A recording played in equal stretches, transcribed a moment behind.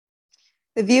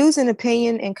The views and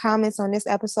opinion and comments on this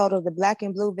episode of the Black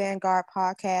and Blue Vanguard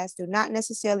podcast do not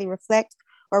necessarily reflect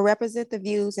or represent the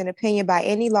views and opinion by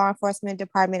any law enforcement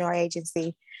department or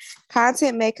agency.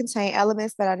 Content may contain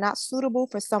elements that are not suitable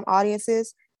for some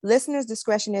audiences. Listeners'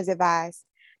 discretion is advised.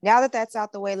 Now that that's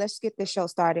out the way, let's get this show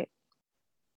started.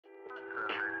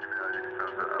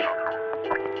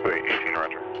 Wait, 18,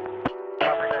 Roger.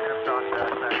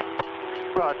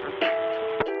 Roger.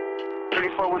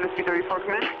 34, 134,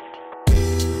 come in.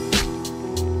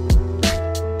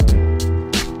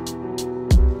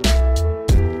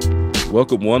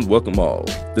 Welcome one, welcome all.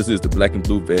 This is the Black and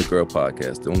Blue Vanguard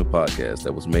podcast, the only podcast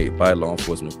that was made by law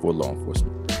enforcement for law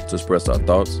enforcement. To express our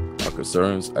thoughts, our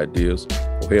concerns, ideas,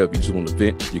 or hell, if you just want to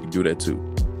vent, you can do that too.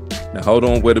 Now hold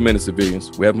on, wait a minute,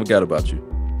 civilians. We haven't forgot about you.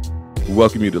 We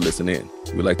welcome you to listen in.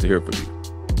 We'd like to hear from you.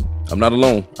 I'm not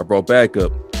alone. I brought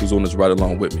backup. Who's on this ride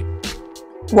along with me?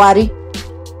 Watty.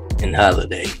 And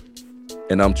Holiday.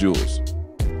 And I'm Jules.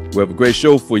 We have a great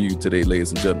show for you today,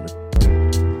 ladies and gentlemen.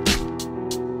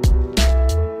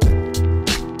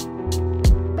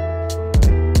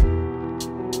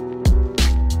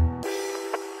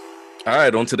 All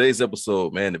right, on today's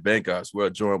episode, man, the Vanguards, we're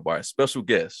joined by a special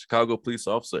guest, Chicago Police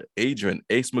Officer Adrian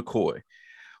Ace McCoy,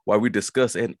 while we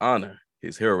discuss and honor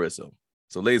his heroism.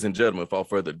 So, ladies and gentlemen, without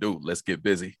further ado, let's get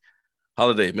busy.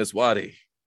 Holiday, Miss Watty,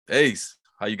 Ace,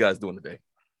 how you guys doing today?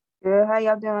 Good. How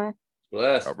y'all doing?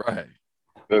 Bless. All right.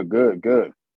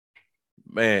 Good.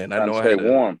 Man, I Trying know to I stay had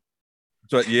warm.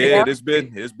 But yeah,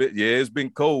 it's been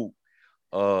cold.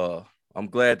 I'm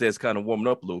glad that it's kind of warming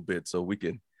up a little bit so we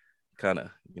can kind of,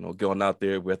 going out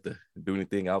there. We have to do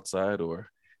anything outside or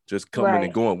just coming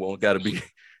and going. We don't got to be,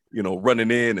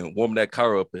 running in and warming that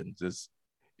car up and just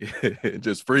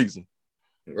freezing.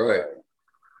 Right.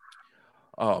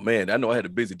 Oh man, I know I had a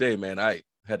busy day, man. I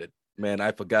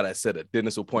forgot I set a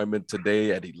dentist appointment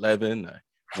today at 11.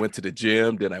 I went to the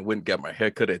gym, then I went and got my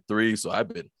hair cut at 3. So I've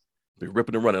been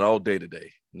ripping and running all day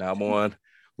today. Now I'm on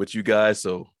with you guys.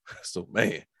 So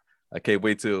man, I can't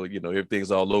wait till,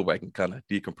 everything's all over. I can kind of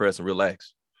decompress and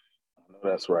relax.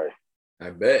 That's right.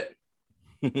 I bet.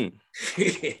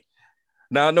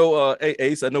 Now I know, hey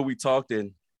Ace, I know we talked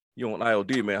and you're on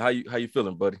IOD, man. How you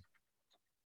feeling, buddy?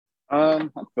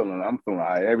 I'm feeling all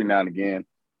right. Every now and again,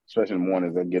 especially in the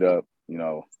mornings, I get up,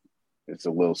 it's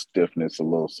a little stiffness, a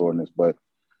little soreness, but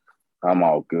I'm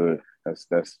all good. That's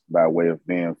by way of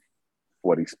being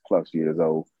 40 plus years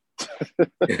old.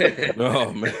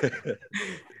 Oh man.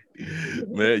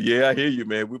 Man, yeah, I hear you,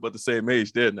 man. We're about the same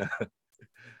age there now.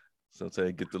 Sometimes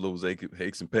you get the little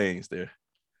aches and pains there.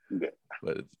 Yeah.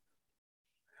 But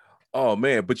oh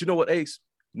man, but you know what, Ace?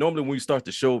 Normally when we start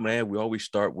the show, man, we always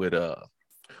start with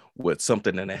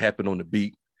something that happened on the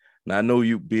beat. Now I know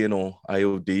you being on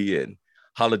IOD and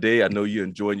Holiday, I know you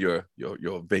enjoying your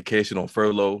vacation on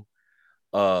furlough.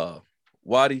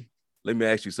 Watty, let me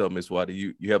ask you something, Miss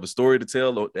Watty. You have a story to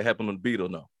tell that happened on the beat or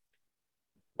no?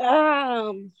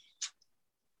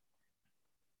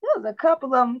 There was a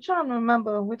couple of them. I'm trying to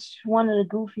remember which one of the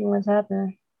goofy ones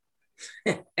happened.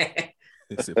 About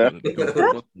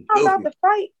the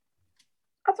fight.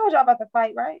 I told y'all about the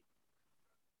fight, right?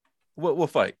 What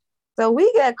fight? So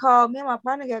we got called. Me and my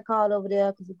partner got called over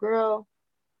there because the girl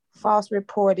false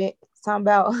reported talking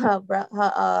about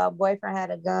her boyfriend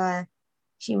had a gun.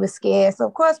 She was scared, so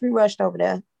of course we rushed over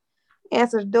there.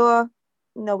 Answered the door.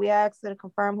 We asked her to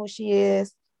confirm who she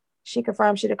is. She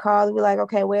confirmed she the caller. We're like,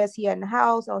 okay, where's he at in the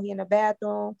house? Oh, he in the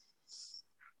bathroom.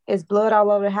 It's blood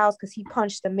all over the house because he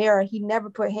punched the mirror. He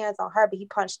never put hands on her, but he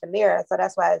punched the mirror. So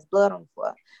that's why there's blood on the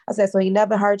floor. I said, so he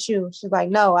never hurt you? She's like,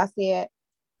 no. I said,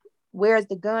 where's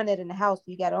the gun at in the house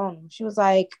you got on him? She was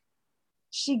like,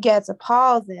 she gets a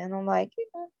pause in. I'm like,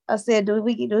 I said, do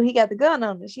he got the gun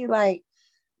on him? She's like,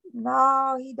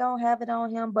 no, he don't have it on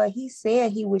him, but he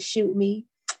said he would shoot me.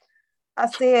 I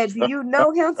said, do you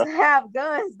know him to have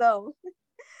guns though?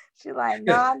 She's like,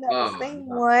 no, I never seen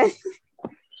one.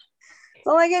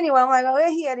 So like, anyway, I'm like, oh, yeah,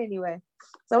 he had anyway.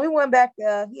 So we went back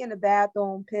there. He in the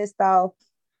bathroom, pissed off.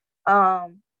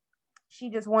 She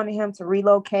just wanted him to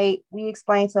relocate. We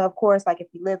explained to her, of course, like if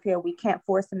you live here, we can't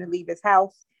force him to leave his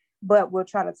house, but we'll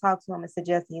try to talk to him and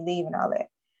suggest he leave and all that.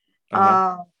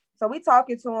 Uh-huh. So we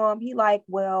talking to him. He like,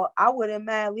 well, I wouldn't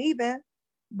mind leaving,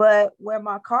 but where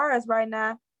my car is right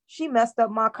now, she messed up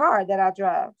my car that I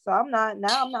drive. So I'm not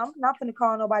gonna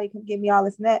call nobody come get me all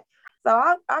this and that. So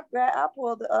I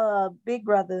pulled the big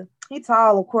brother. He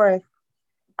tall, of course.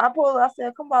 I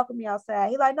said, come walk with me outside.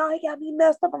 He like, no, he got me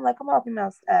messed up. I'm like, come walk with me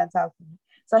outside and talk to me.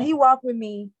 So he walked with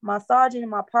me. My sergeant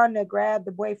and my partner grabbed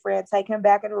the boyfriend, take him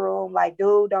back in the room. Like,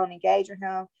 dude, don't engage with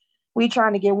him. We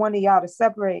trying to get one of y'all to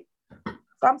separate.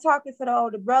 So I'm talking to the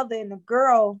older brother and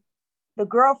the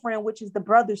girlfriend, which is the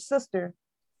brother's sister.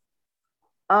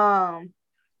 I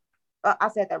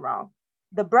said that wrong.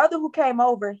 The brother who came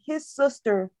over, his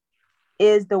sister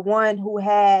is the one who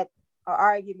had an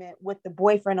argument with the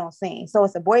boyfriend on scene. So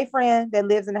it's a boyfriend that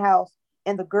lives in the house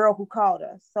and the girl who called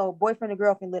us. So boyfriend and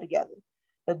girlfriend live together.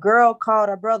 The girl called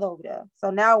her brother over there. So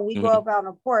now we go up out on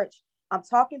the porch. I'm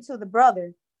talking to the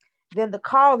brother. Then the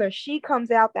caller, she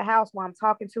comes out the house while I'm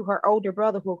talking to her older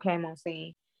brother who came on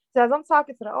scene. So as I'm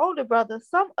talking to the older brother,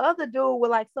 some other dude with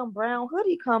like some brown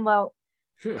hoodie come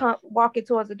walking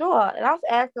towards the door. And I was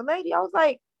asking the lady, I was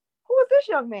like, who is this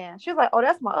young man? She was like, oh,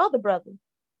 that's my other brother.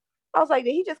 I was like,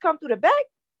 did he just come through the back?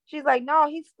 She's like, no,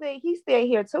 he stayed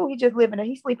here too. He just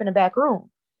he sleep in the back room.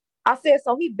 I said,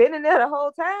 so he been in there the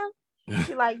whole time?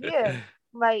 She's like, yeah.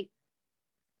 I'm like,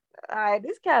 all right,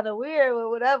 this kind of weird or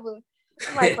whatever.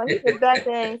 I'm like, but he just back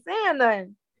there ain't saying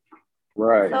nothing.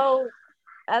 Right. So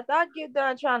after I get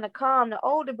done trying to calm the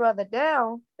older brother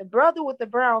down, the brother with the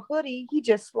brown hoodie, he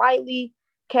just slightly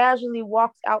casually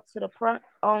walks out to the front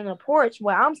on the porch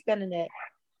where I'm standing at.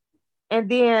 And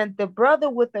then the brother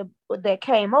that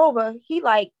came over, he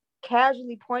like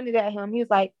casually pointed at him. He was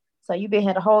like, so you been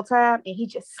here the whole time? And he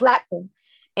just slapped him.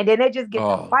 And then they just get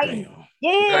to fighting. Damn.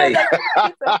 Yeah.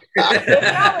 Nice. If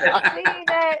y'all would have seen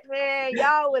that, man,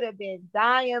 y'all would have been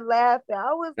dying laughing.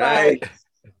 I was like,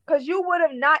 because you would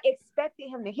have not expected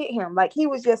him to hit him. Like he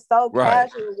was just so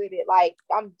casual with it. Like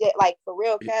I'm like for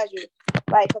real casual.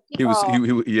 Like he was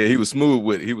smooth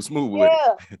with it. He was smooth with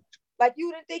it. Like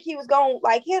you didn't think he was gonna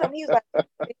like hit him. He was like,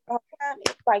 I was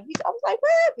like,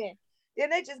 what happened? Then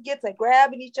they just get to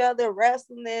grabbing each other,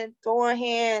 wrestling, throwing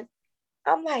hands.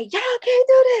 I'm like, y'all can't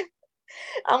do that.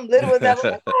 I'm little as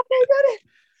ever, like, y'all can't do that.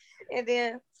 And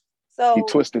then he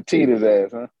twisted Tita's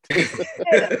ass, huh?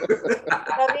 Yeah.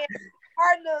 So then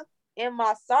partner and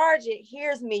my sergeant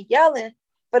hears me yelling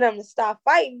for them to stop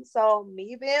fighting. So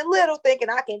me being little, thinking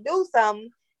I can do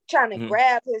something, trying to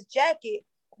grab his jacket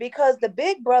because the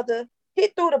big brother, he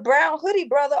threw the brown hoodie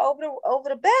brother over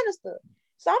the banister.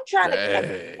 So I'm trying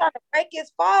to break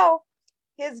his fall.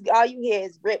 All you hear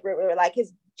is rip, like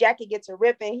his jacket gets a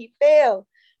rip and he fell.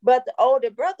 But the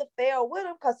older brother fell with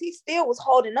him because he still was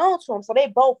holding on to him. So they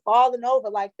both falling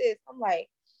over like this. I'm like,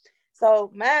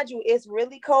 so mind you, it's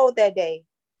really cold that day.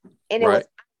 And it was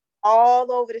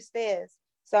all over the stairs.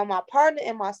 So my partner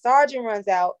and my sergeant runs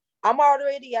out. I'm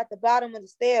already at the bottom of the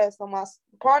stairs. So my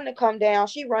partner come down.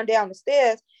 She run down the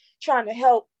stairs trying to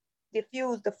help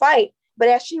diffuse the fight. But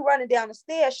as she running down the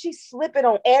stairs, she's slipping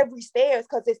on every stairs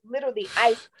because it's literally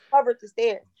ice covered the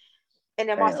stairs. And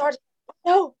then my sergeant,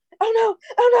 oh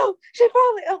no, she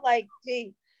falling. I'm like,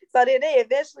 gee. So then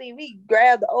we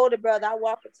grabbed the older brother. I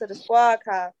walked up to the squad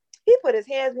car. He put his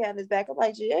hands behind his back. I'm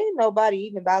like, gee, ain't nobody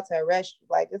even about to arrest you.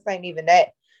 Like, this ain't even that.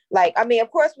 Like, I mean, of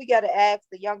course, we got to ask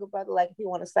the younger brother, like, if he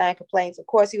want to sign complaints. Of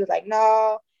course, he was like,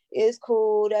 no, it's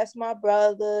cool. That's my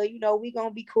brother. You know, we going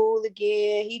to be cool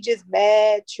again. He just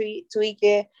mad,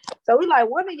 tweaking. So we like,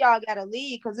 one of y'all got to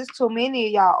leave because there's too many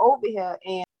of y'all over here.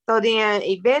 And so then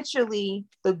eventually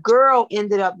the girl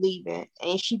ended up leaving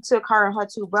and she took her and her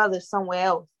two brothers somewhere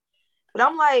else. But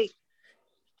I'm like,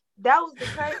 that was the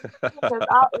crazy thing because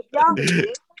if y'all was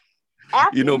there,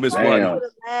 you know, Miss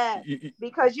Watty,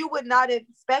 because you would not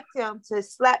expect him to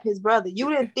slap his brother. You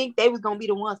didn't think they was gonna be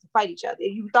the ones to fight each other.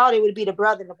 You thought it would be the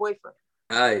brother and the boyfriend.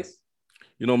 Nice.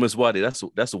 You know, Miss Watty, that's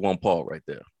a one paw right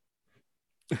there.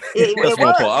 That's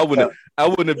one paw. I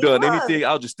wouldn't have done anything.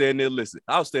 I'll just stand there and listen.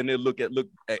 I'll stand there and look at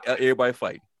everybody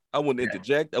fight. I wouldn't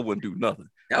interject. I wouldn't do nothing.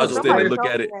 I'll just stand there and look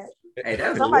at it. Hey,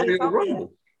 that's a Royal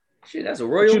Rumble. Shit, that's a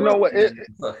Royal Rumble. You know what?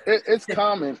 It's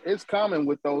common. It's common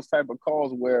with those type of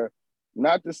calls where,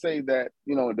 not to say that,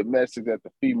 you know, domestic, that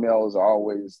the female is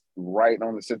always right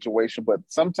on the situation, but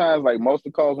sometimes, like most of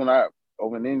the calls when I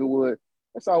over in Inglewood,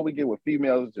 that's all we get with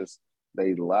females. Just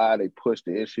they lie, they push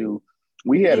the issue.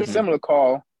 We had a similar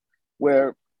call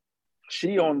where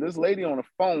this lady on the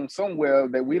phone somewhere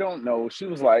that we don't know, she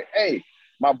was like, hey,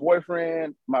 my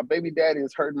boyfriend, my baby daddy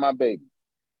is hurting my baby.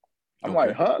 I'm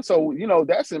like, huh? So, you know,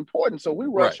 that's important. So we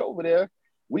rush over there.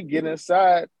 We get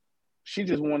inside. She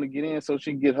just wanted to get in so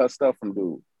she can get her stuff from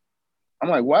dude. I'm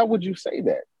like, why would you say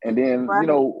that? And then, you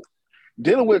know,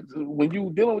 when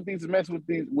you dealing with these mess with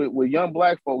with young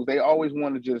black folks, they always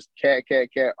want to just cat,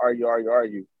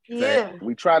 argue. Yeah.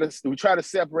 We try to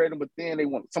separate them, but then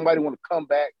somebody want to come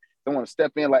back. They want to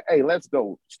step in like, hey, let's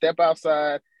go. Step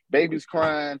outside. Baby's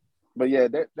crying. But yeah,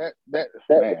 that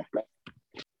man.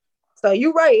 So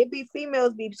you're right. It be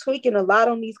females be tweaking a lot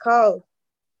on these calls.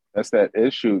 That's that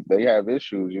issue. They have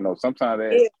issues. You know,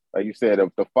 sometimes like you said, if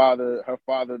her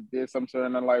father did something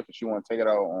in her life, and she want to take it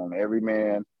out on every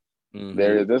man.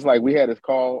 Mm-hmm. There's like we had a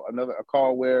call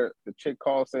where the chick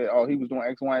called, said, "Oh, he was doing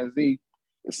X, Y, and Z."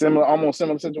 It's almost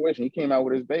similar situation. He came out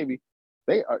with his baby.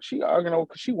 She arguing over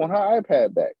because she want her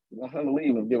iPad back. She want him to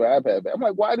leave and give her iPad back. I'm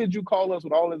like, why did you call us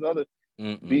with all this other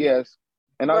BS?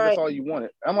 And that's all you wanted.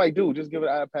 I'm like, dude, just give her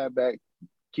the iPad back.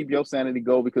 Keep your sanity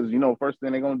go, because first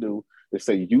thing they're gonna do is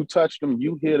say you touched him,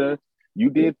 you hit her, you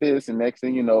did this, and next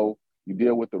thing you know, you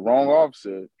deal with the wrong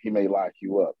officer, he may lock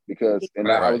you up. Because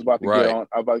I was about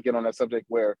to get on that subject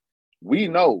where we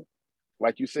know,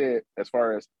 like you said, as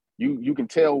far as you can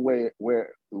tell where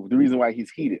the reason why he's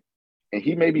heated. And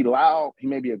he may be loud, he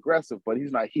may be aggressive, but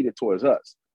he's not heated towards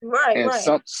us. Right.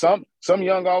 And some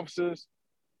young officers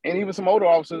and even some older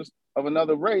officers of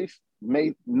another race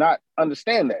may not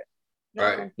understand that.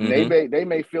 Right. Mm-hmm. They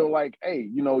may feel like, hey,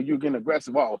 you're getting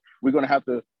aggressive. Oh, we're gonna have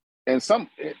to. And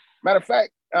matter of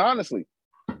fact, honestly,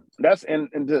 that's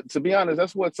to be honest,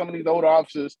 that's what some of these older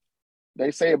officers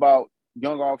they say about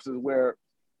young officers. Where,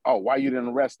 oh, why you didn't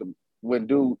arrest him when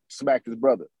dude smacked his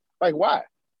brother? Like, why?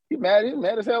 He's mad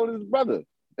as hell at his brother.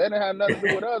 That didn't have nothing to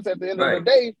do with us. At the end of the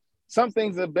day, some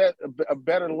things are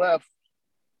better left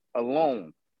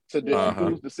alone to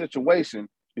diffuse the situation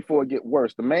before it get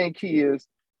worse. The main key is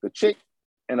the chick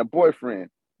and a boyfriend.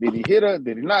 Did he hit her?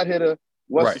 Did he not hit her?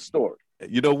 What's the story?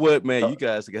 You know what, man? You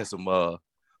guys got some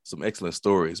excellent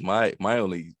stories. My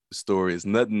only story is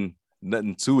nothing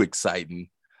too exciting.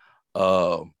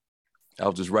 I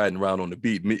was just riding around on the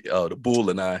beat, the bull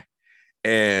and I.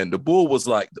 And the bull was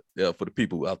like, for the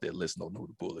people out there listening, don't know who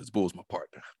the bull is. The bull's my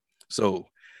partner. So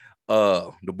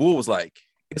the bull was like,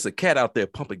 it's a cat out there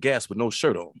pumping gas with no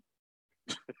shirt on.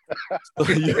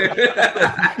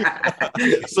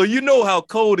 So you know how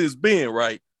cold it's been,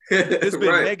 right? It's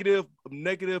been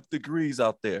negative degrees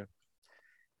out there.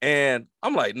 And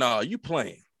I'm like, nah, you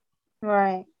playing.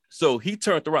 Right. So he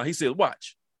turned around. He said,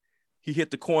 watch. He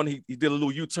hit the corner. He did a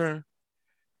little U-turn.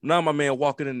 Now my man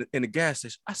walking in the gas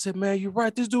station. I said, man, you're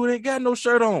right. This dude ain't got no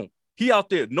shirt on. He out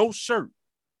there, no shirt.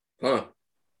 Huh.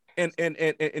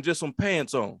 And just some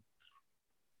pants on.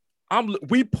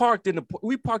 We parked in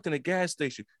the gas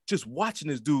station just watching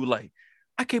this dude like,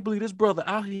 I can't believe this brother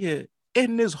out here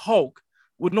in this Hulk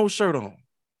with no shirt on.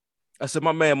 I said,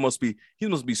 my man must be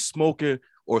smoking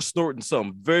or snorting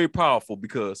something very powerful,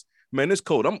 because man, it's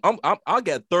cold. I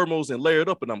got thermals and layered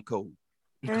up and I'm cold.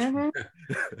 Mm-hmm.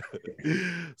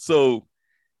 So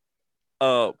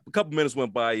a couple minutes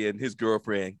went by and his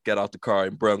girlfriend got out the car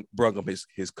and brung him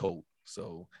his coat.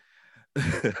 So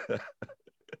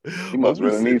he must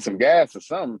really need some gas or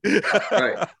something.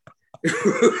 Right.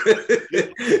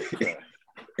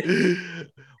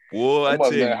 Boy, I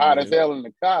must tell you, hot as hell in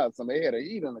the car. Somebody had a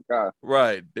heat in the car.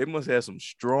 Right. They must have some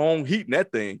strong heat in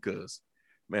that thing, because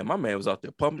man, my man was out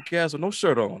there pumping gas with no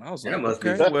shirt on. I was like,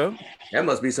 that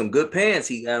must be some good pants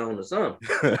he got on or something.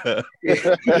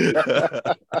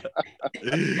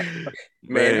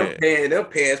 Man, them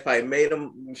pants probably made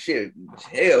him shit.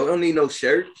 Hell, don't need no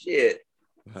shirt. Shit.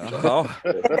 I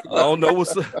don't know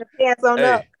what's up. Pants on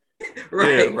up.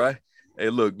 Right. Yeah, right. Hey,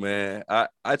 look, man.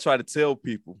 I try to tell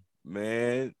people,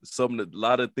 man, a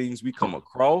lot of things we come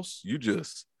across, you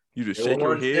just shake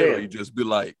your head, or you just be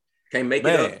like, can't make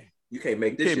it up. You can't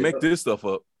make this stuff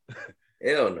up.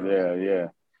 Hell no. Yeah.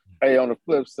 Hey, on the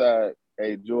flip side,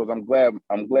 hey Jules, I'm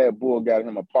glad Bull got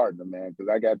him a partner, man, because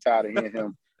I got tired of hearing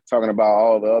him talking about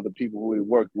all the other people who he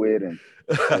worked with, and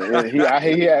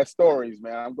he has stories,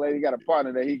 man. I'm glad he got a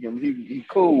partner that he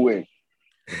cool with.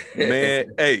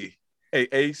 Man, hey,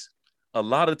 Ace. A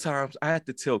lot of times I had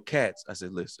to tell cats, I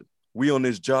said, listen, we on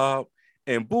this job,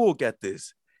 and Bull got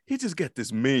this. He just got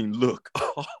this mean look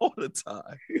all the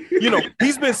time.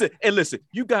 He's been saying, hey, listen,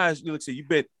 you guys,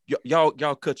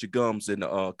 y'all cut your gums and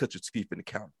cut your teeth in the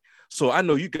county. So I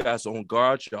know you guys are on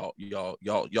guard. Y'all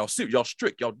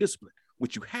strict, y'all disciplined,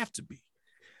 which you have to be.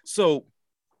 So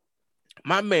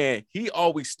my man, he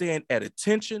always stand at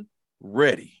attention,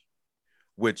 ready,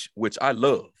 which I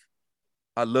love.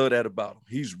 I love that about him.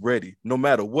 He's ready no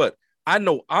matter what. I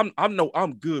know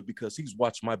I'm good because he's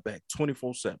watched my back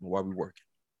 24/7 while we're working.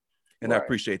 And right. I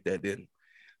appreciate that, didn't.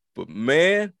 But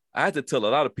man, I had to tell a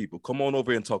lot of people, come on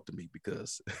over and talk to me,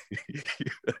 because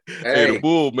hey, the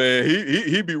Bull, man,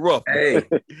 he be rough. Hey,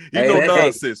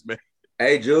 nonsense, man.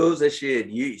 Hey, Jules, that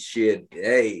shit,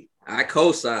 hey, I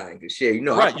co-sign, because shit,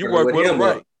 right, you work with him,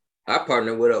 right? I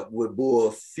partnered with Bull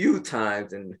a few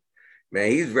times, and man,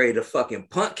 he's ready to fucking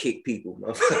punt kick people.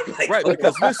 Like, right,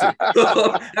 because listen.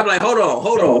 I'm like, hold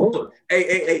on.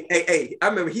 Hey. I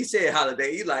remember he said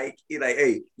Holiday. He like,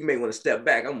 hey, you may want to step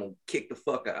back. I'm gonna kick the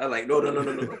fuck out. I'm like, no.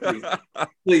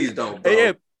 Please don't,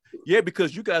 bro. Yeah,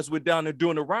 because you guys were down there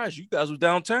during the riots. You guys were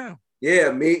downtown.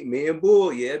 Yeah, me and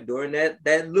Bull, yeah, during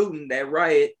that looting, that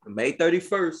riot, May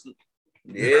 31st.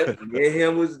 Yeah, me and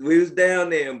him we was down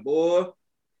there, and boy,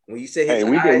 when you say his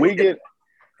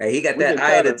Hey, he got we that get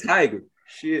eye of the tired of, tiger.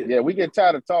 Shit. yeah, we get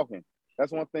tired of talking.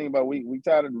 That's one thing about we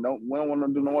tired of we don't want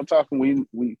to do no more talking.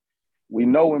 We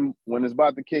know when it's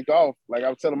about to kick off. Like I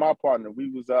was telling my partner, we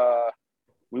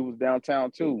was downtown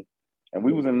too, and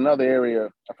we was in another area.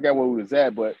 I forgot where we was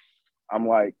at, but I'm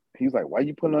like, he's like, why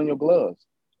you putting on your gloves?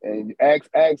 And ask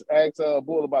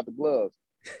Bull about the gloves.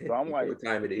 So I'm like, what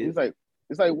time it is?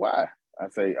 It's like why? I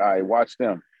say, all right, watch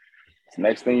them.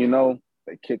 Next thing you know,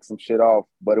 they kick some shit off,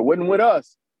 but it wasn't with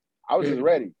us. I was just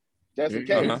ready, just in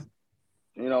case,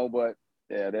 you know. But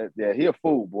yeah, he a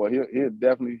fool, boy.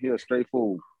 He a straight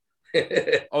fool.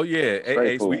 Oh yeah,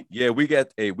 hey,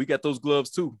 we got those gloves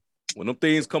too. When them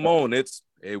things come on,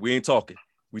 we ain't talking.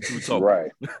 We too talking.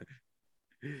 Right.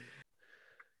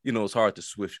 You know, it's hard to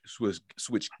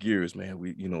switch gears, man.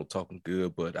 We, talking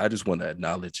good, but I just want to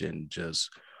acknowledge and just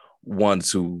want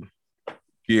to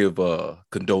give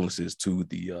condolences to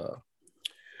the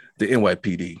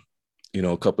NYPD. You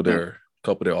know, a couple of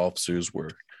their officers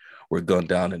were gunned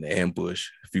down in an ambush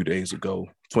a few days ago.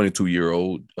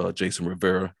 22-year-old Jason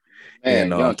Rivera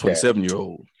and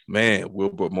 27-year-old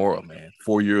Wilbur Mora,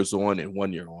 4 years on and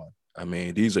 1 year on. I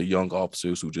mean, these are young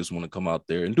officers who just want to come out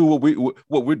there and do what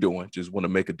we're doing, just want to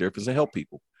make a difference and help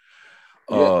people.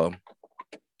 Yeah.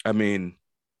 I mean,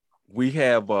 we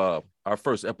have our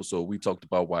first episode. We talked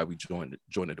about why we joined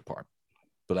the department,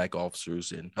 Black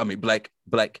officers, and black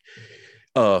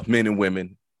men and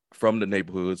women from the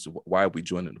neighborhoods. Why we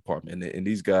joined the department, and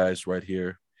these guys right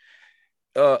here.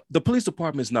 The police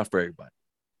department is not for everybody.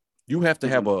 You have to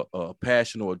have a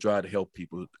passion or a drive to help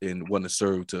people and want to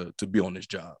serve to be on this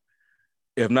job.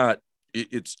 If not,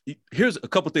 here's a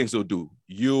couple things they'll do.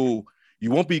 You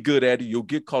won't be good at it. You'll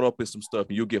get caught up in some stuff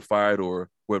and you'll get fired or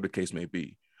whatever the case may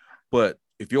be. But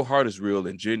if your heart is real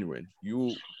and genuine,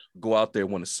 you'll go out there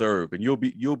and want to serve and you'll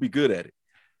be good at it.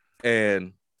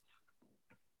 And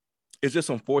it's just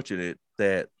unfortunate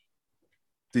that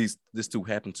this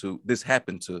happened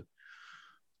to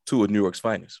two of New York's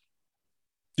finest.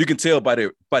 You can tell by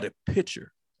the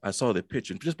picture. I saw the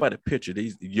picture. Just by the picture,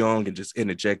 these young and just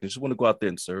interjecting, just want to go out there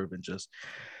and serve and just.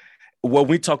 When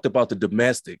we talked about the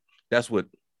domestic, that's what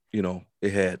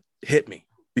it had hit me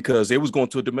because it was going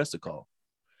to a domestic call.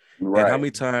 Right. And how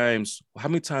many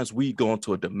times we go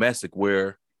into a domestic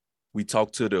where we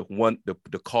talk to the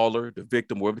caller, the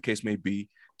victim, whatever the case may be,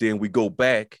 then we go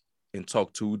back and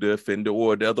talk to the offender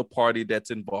or the other party that's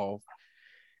involved,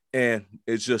 and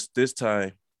it's just this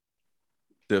time.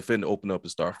 The offender opened up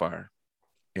and start firing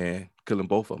and killing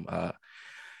both of them.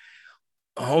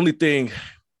 Only thing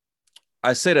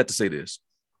I say that to say this: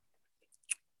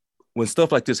 when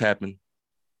stuff like this happen,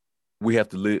 we have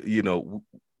to live.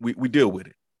 We deal with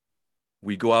it.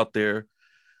 We go out there,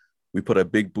 we put our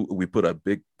big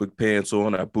pants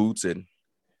on, our boots, and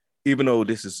even though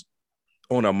this is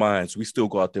on our minds, we still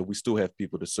go out there. We still have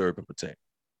people to serve and protect.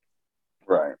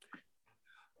 Right.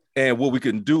 And what we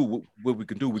can do, we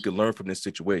can learn from this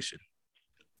situation.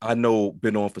 I know,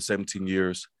 been on for 17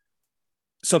 years.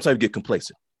 Sometimes you get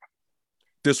complacent.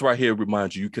 This right here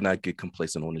reminds you cannot get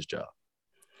complacent on this job.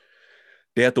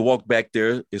 They have to walk back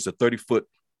there. It's a 30-foot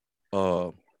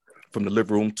from the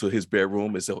living room to his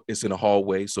bedroom. It's in a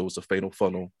hallway, so it's a fatal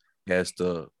funnel, as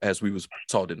we was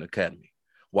taught in the academy.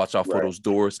 Watch out for those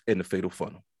doors and the fatal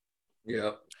funnel.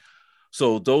 Yeah.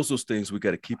 So those things we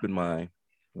got to keep in mind.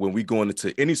 When we go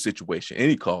into any situation,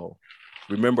 any call,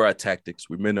 remember our tactics,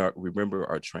 remember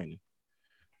our training,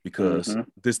 because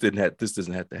this doesn't have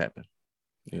to happen.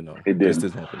 It didn't. This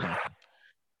doesn't have to happen.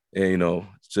 And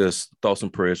just thoughts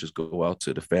and prayers just go out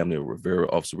to the family of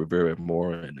Rivera, Officer Rivera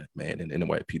Moore, and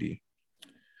NYPD.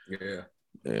 Yeah.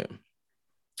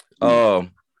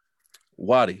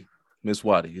 Watty, Miss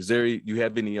Watty, you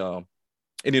have any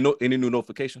new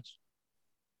notifications?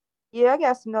 Yeah, I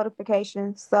got some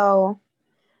notifications. So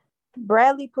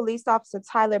Bradley police officer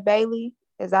Tyler Bailey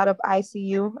is out of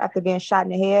ICU after being shot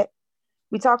in the head.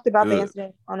 We talked about the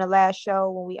incident on the last show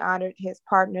when we honored his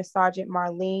partner, Sergeant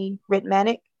Marlene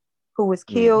Ritmanick, who was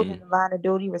killed in the line of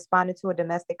duty responding to a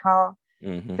domestic call.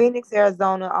 Phoenix,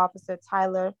 Arizona officer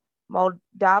Tyler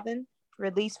Moldovan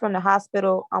released from the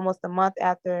hospital almost a month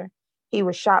after he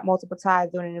was shot multiple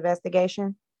times during an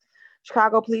investigation.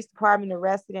 Chicago Police Department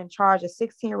arrested and charged a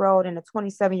 16-year-old and a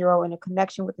 27-year-old in a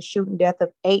connection with the shooting death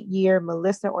of 8-year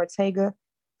Melissa Ortega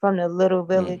from the Little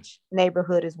Village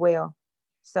neighborhood as well.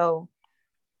 So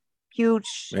huge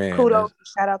kudos and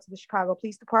shout out to the Chicago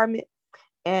Police Department,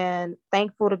 and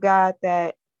thankful to God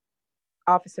that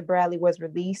Officer Bradley was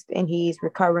released and he's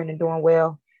recovering and doing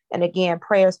well. And again,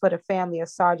 prayers for the family of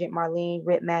Sergeant Marlene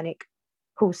Ritmanick,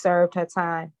 who served her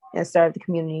time and served the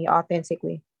community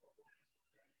authentically.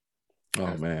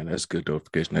 Oh man, that's good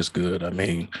notification. That's good. I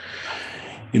mean,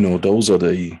 those are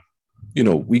the,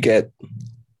 we got,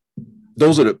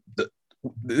 those are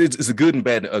it's the good and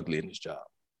bad and ugly in this job.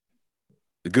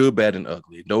 The good, bad, and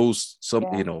ugly.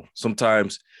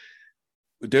 Sometimes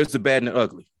there's the bad and the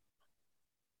ugly.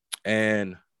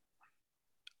 And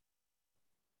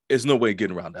there's no way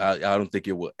getting around it. I don't think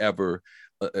it will ever,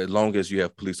 as long as you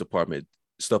have police department,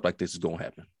 stuff like this is going to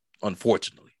happen,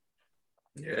 unfortunately.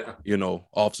 Yeah.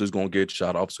 Officers going to get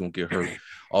shot, officers going to get hurt,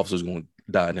 officers going to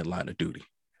die in their line of duty.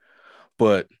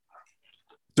 But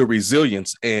the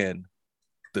resilience and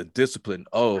the discipline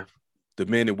of the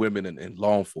men and women in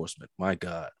law enforcement, my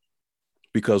God,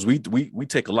 because we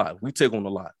take a lot. We take on a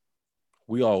lot.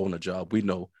 We all on a job. We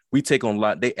know we take on a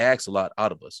lot. They ask a lot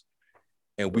out of us,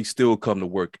 and we still come to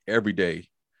work every day,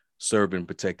 serving,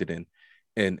 protected,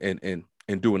 and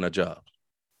doing our job.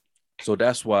 So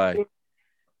that's why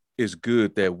it's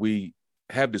good that we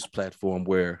have this platform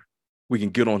where we can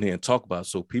get on here and talk about it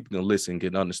so people can listen, get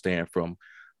and understand from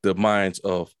the minds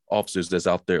of officers that's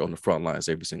out there on the front lines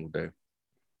every single day.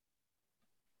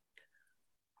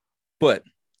 But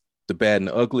the bad and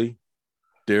the ugly,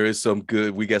 there is some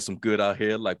good. We got some good out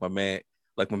here, like my man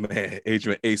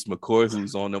Adrian Ace McCoy,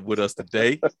 who's on with us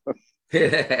today.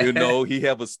 He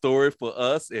have a story for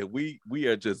us, and we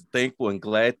are just thankful and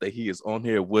glad that he is on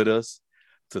here with us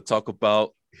to talk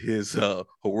about his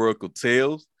heroical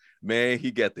tales. Man, he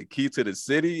got the key to the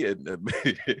city, and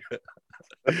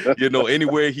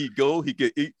anywhere he go, he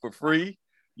can eat for free.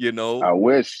 I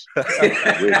wish.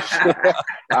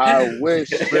 I wish.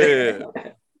 Man,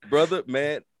 brother,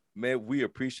 man, we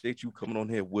appreciate you coming on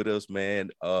here with us,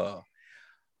 man.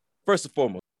 First and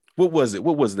foremost, what was it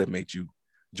that made you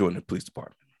join the police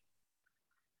department?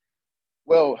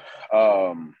 Well,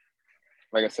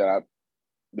 like I said, I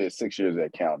did 6 years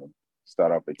at county,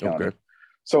 start off at county. Okay.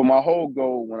 So my whole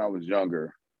goal when I was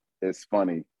younger, it's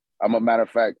funny. I'm a matter of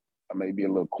fact, I may be a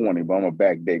little corny, but I'm a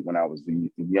backdate when I was a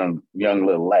young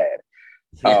little lad.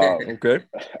 Okay.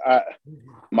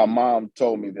 My mom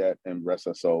told me that, and rest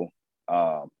her soul.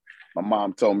 My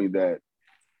mom told me that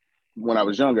when I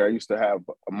was younger, I used to have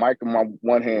a mic in my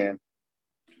one hand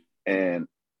and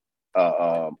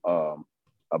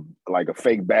like a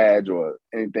fake badge or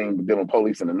anything dealing with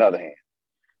police in another hand.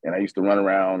 And I used to run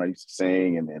around, I used to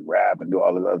sing and rap and do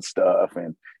all this other stuff.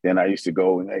 And then I used to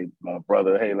go and, hey, my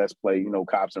brother, hey, let's play,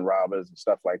 cops and robbers and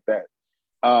stuff like that.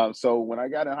 So when I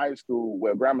got in high school,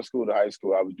 grammar school to high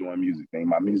school, I was doing music thing.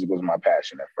 My music was my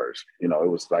passion at first. It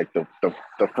was like the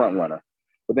front runner.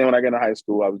 But then when I got in high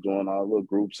school, I was doing all little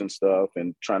groups and stuff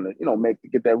and trying to,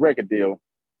 get that record deal.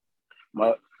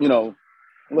 Little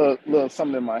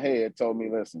something in my head told me,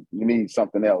 listen, you need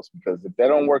something else, because if that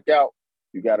don't work out,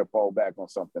 you got to fall back on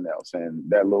something else. And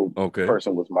that little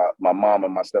person was my mom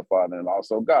and my stepfather, and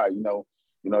also God. He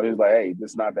was like, hey,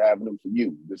 this is not the avenue for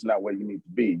you. This is not where you need to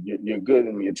be. You're good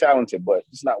and you're talented, but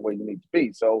it's not where you need to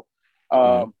be. So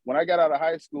when I got out of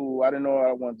high school, I didn't know what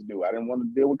I wanted to do. I didn't want to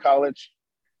deal with college.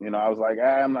 I was like,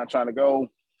 I'm not trying to go.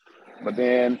 But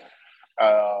then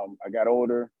I got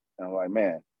older, and I'm like,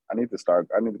 man, I need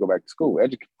to go back to school,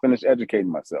 finish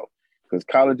educating myself, because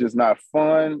college is not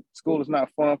fun. School is not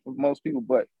fun for most people,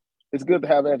 but it's good to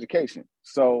have an education.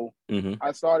 So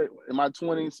I started in my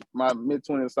 20s, my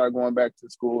mid-20s, started going back to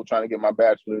school, trying to get my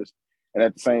bachelor's. And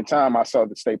at the same time, I saw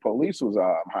the state police was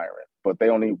hiring, but they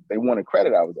wanted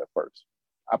credit hours at first.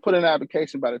 I put in an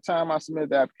application. By the time I submitted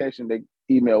the application, they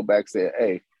emailed back, said,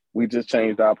 hey, we just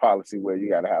changed our policy where you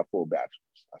got to have full bachelor's.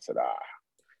 I said,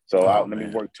 So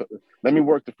let me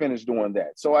work to finish doing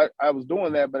that. So I was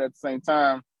doing that, but at the same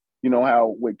time,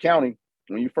 how with county,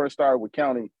 when you first started with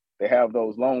county, they have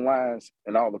those long lines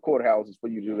in all the courthouses for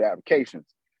you to do the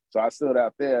applications. So I stood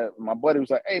out there. My buddy was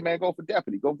like, hey, man, go for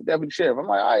deputy sheriff. I'm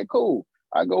like, all right, cool.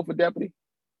 I go for deputy.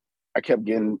 I kept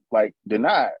getting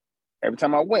denied. Every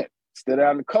time I went, stood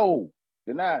out in the cold,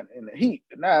 denied, in the heat,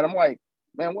 denied. I'm like,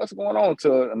 man, what's going on?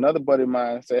 To another buddy of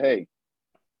mine said, hey,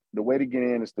 the way to get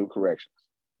in is through corrections.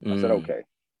 I said, okay.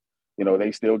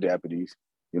 They still deputies,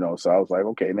 so I was like,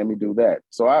 okay, let me do that.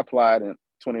 So I applied in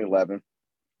 2011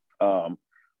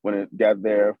 when it got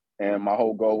there. And my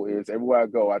whole goal is everywhere I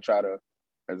go, I try to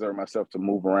exert myself to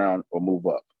move around or move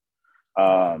up.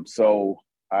 So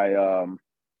I,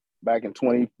 back in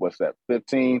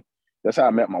 15, that's how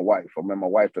I met my wife. I met my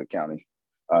wife at county.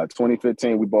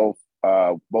 2015, we both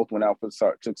went out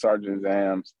took sergeant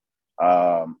exams.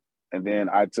 And then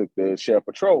I took the sheriff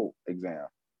patrol exam.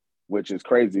 which is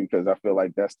crazy because I feel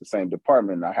like that's the same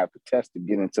department. And I have to test to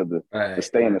get into to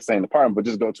stay in the same department, but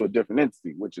just go to a different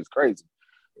entity, which is crazy.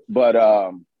 But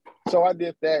so I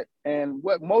did that. And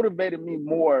what motivated me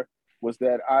more was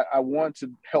that I want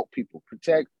to help people,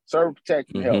 serve,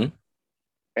 protect, and help.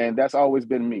 And that's always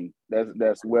been me.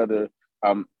 That's whether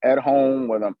I'm at home,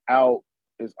 whether I'm out,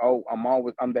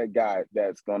 I'm that guy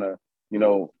that's gonna,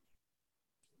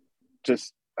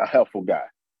 just a helpful guy.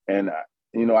 And I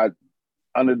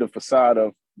under the facade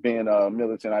of being a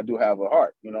militant, I do have a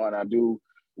heart, and I do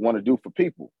want to do for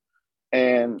people.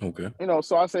 And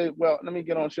so I say, well, let me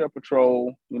get on sheriff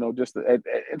patrol, and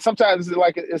sometimes it's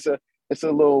like it's a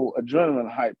little adrenaline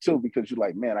hype too, because you're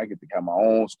like, man, I get to have my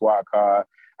own squad car.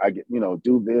 I get,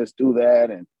 do this, do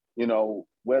that, and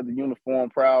wear the uniform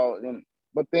proud.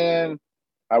 But then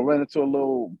I ran into a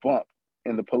little bump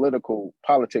in the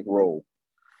politic role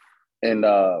in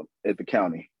at the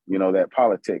county, that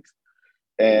politics.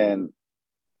 And,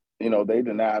 they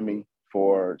denied me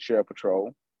for sheriff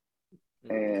patrol.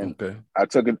 And I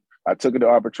took it to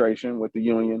arbitration with the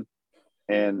union,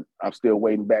 and I'm still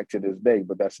waiting back to this day,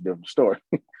 but that's a different story.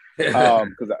 Wow.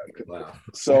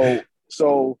 So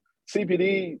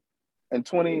CPD in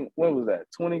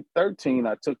 2013,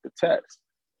 I took the test,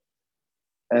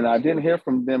 and I didn't hear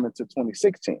from them until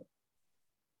 2016.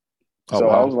 So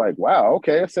wow. I was like, wow,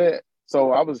 okay. I said,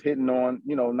 so I was hitting on,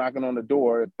 knocking on the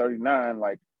door at 39,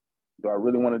 like, do I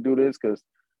really want to do this? Because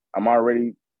I'm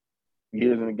already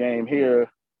years in the game here.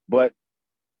 But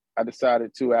I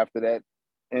decided to, after that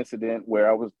incident where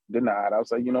I was denied, I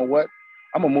was like, you know what?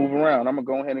 I'm going to move around. I'm going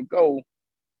to go ahead and go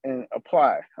and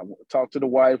apply. I talked to the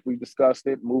wife. We discussed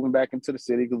it, moving back into the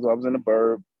city because I was in the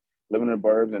burb, living in the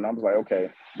burbs. And I was like, okay,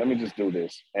 let me just do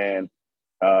this. And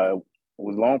it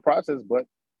was a long process, but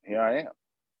here I am.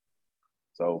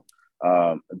 So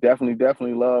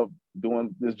definitely love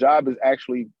doing this job. Is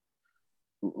actually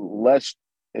less,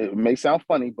 it may sound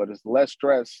funny, but it's less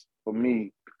stress for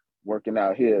me working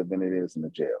out here than it is in the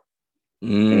jail.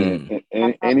 And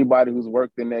anybody who's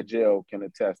worked in that jail can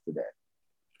attest to that.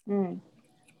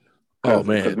 Oh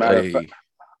man! Matter of fact,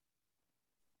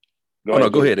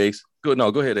 go ahead, Ace. Go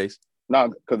ahead, Ace. No,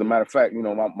 because as a matter of fact,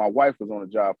 my wife was on the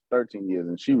job for 13 years,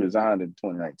 and she resigned in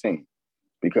 2019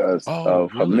 because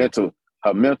of her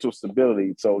mental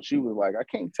stability. So she was like, I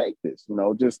can't take this,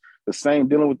 just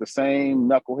dealing with the same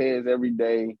knuckleheads every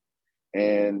day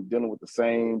and dealing with the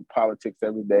same politics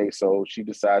every day. So she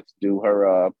decided to do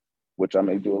her, which I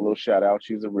may do a little shout out.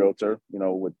 She's a realtor,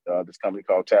 with this company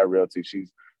called Tab Realty. She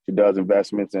does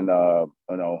investments in,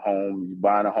 home,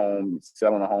 buying a home,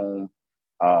 selling a home.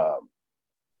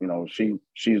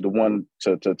 She's the one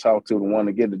to talk to, the one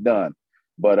to get it done.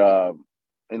 But,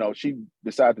 she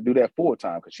decided to do that full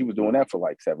time because she was doing that for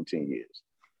like 17 years.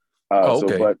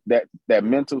 But that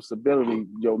mental stability,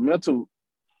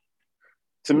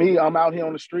 to me, I'm out here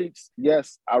on the streets.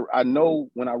 Yes, I know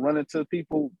when I run into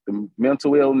people, the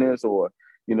mental illness or,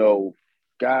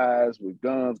 guys with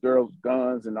guns, girls with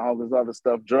guns, and all this other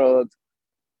stuff, drugs,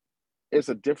 it's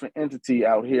a different entity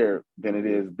out here than it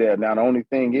is there. Now, the only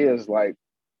thing is, like,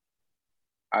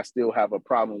 I still have a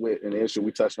problem with an issue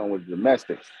we touched on with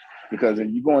domestics, because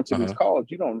if you go into these calls,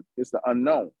 it's the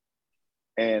unknown.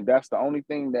 And that's the only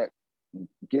thing that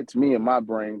gets me in my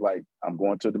brain, like, I'm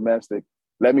going to domestic.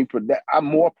 Let me I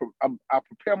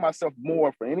prepare myself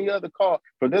more for any other call,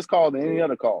 for this call than any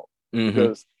other call,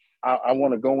 because I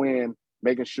want to go in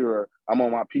making sure I'm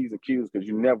on my P's and Q's, because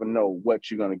you never know what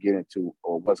you're going to get into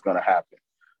or what's going to happen,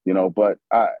 But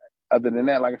other than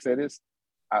that, like I said,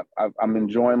 I'm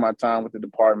enjoying my time with the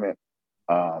department.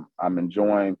 I'm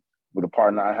enjoying with the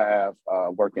partner I have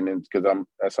working in, because I'm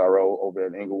SRO over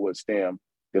at Inglewood STEM,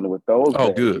 dealing with those.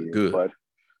 Oh, good.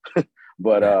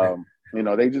 But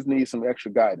they just need some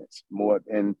extra guidance more,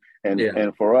 and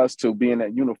for us to be in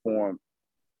that uniform,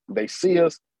 they see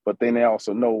us, but then they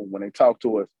also know when they talk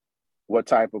to us what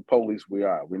type of police we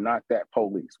are. We're not that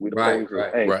police. We're the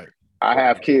police. Hey, I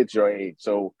have kids your age,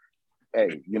 so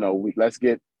hey, let's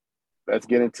get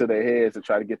into their heads and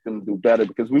try to get them to do better,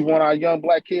 because we want our young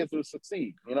Black kids to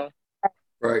succeed.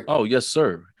 Right. Oh yes,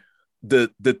 sir. The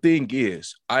thing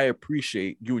is, I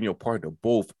appreciate you and your partner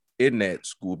both in that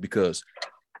school, because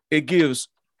it gives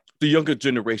the younger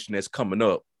generation that's coming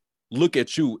up, look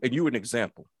at you, and you're an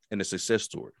example and a success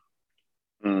story.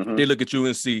 They look at you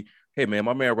and see, hey man,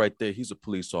 my man right there, he's a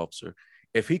police officer.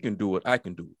 If he can do it, I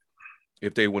can do it.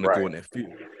 If they want to go in that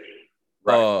field,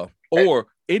 or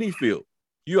any field,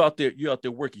 you out there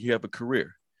working, you have a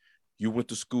career. You went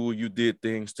to school, you did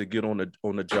things to get on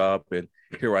the job, and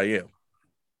here I am.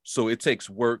 So it takes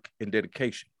work and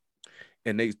dedication,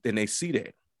 and they see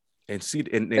that, and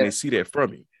they see that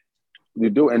from you. You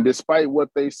do. And despite what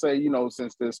they say, you know,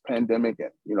 since this pandemic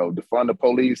and, you know, defund the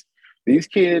police, these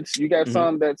kids, you got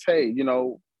some that's, hey, you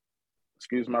know,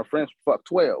 excuse my French, fuck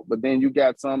 12. But then you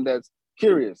got some that's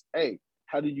curious. Hey,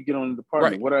 how did you get on the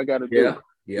department? Right. What do I got to do? Yeah.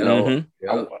 You know,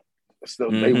 Yeah. so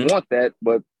they want that,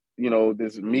 but, you know,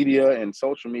 this media and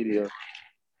social media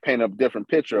paint a different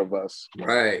picture of us.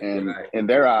 Right. And in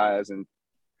their eyes. And,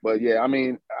 but yeah, I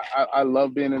mean, I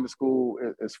love being in the school.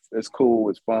 It's cool.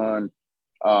 It's fun.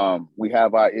 We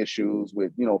have our issues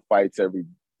with, you know, fights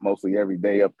mostly every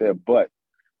day up there, but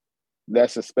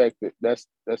that's expected. That's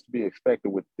to be expected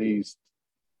with these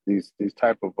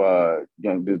type of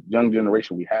young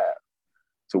generation we have,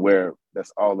 to where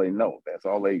that's all they know. That's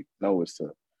all they know is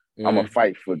to, I'm gonna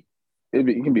fight for. It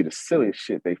can be the silliest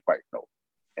shit they fight though,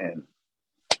 and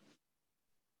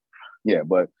yeah,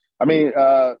 but I mean,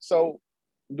 so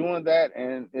doing that,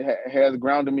 and it has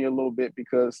grounded me a little bit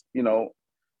because, you know,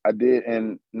 I did,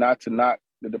 and not to knock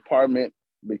the department,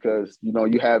 because, you know,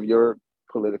 you have your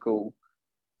political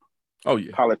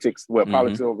politics,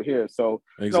 politics over here. So,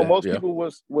 you know, most people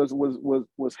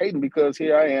was hating because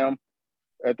here I am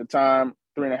at the time,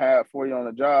 3.5, 4 years on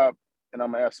the job, and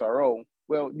I'm an SRO.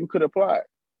 Well, you could apply.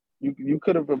 You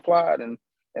could have applied and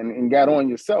got on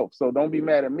yourself. So don't be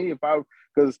mad at me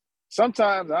because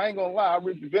sometimes I ain't gonna lie, I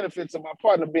reap the benefits of my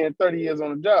partner being 30 years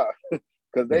on the job.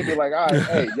 Because they be like, all right,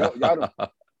 hey,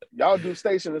 y'all do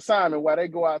station assignment while they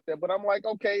go out there. But I'm like,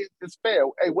 okay, it's fair.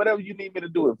 Hey, whatever you need me to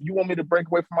do. If you want me to break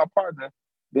away from my partner,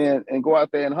 then and go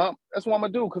out there and hump, that's what I'm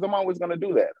gonna do, because I'm always gonna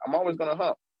do that. I'm always gonna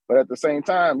hump. But at the same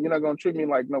time, you're not gonna treat me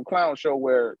like no clown show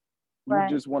where you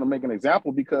just want to make an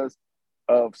example because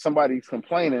of somebody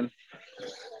complaining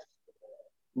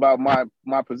about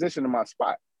my position in my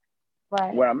spot,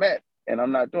 where I'm at. And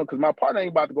I'm not doing, because my partner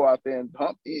ain't about to go out there and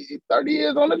hump. He's 30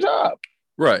 years on the job.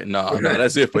 Right. No,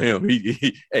 that's it for him.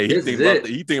 He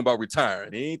think about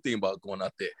retiring. He ain't thinking about going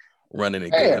out there running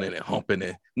and gunning and humping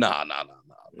and nah.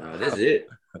 That's it.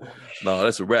 No,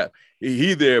 that's a wrap.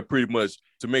 He there pretty much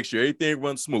to make sure everything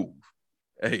runs smooth.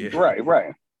 Hey,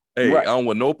 right. Hey, I don't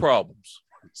want no problems.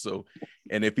 So,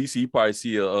 and if he probably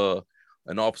see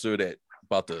an officer that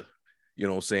about to, you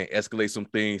know what I'm saying, escalate some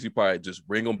things, he probably just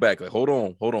bring them back. Like, hold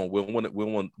on. We don't want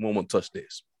to touch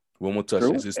this. We don't want to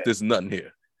touch this. There's nothing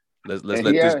here. Let's let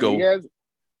this go.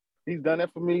 He's done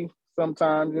that for me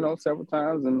sometimes, you know, several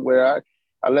times, and where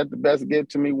I let the best get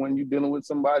to me when you're dealing with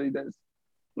somebody that's,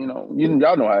 you know,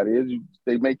 y'all know how it is.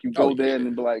 They make you go there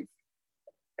and be like,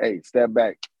 hey, step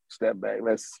back.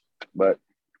 But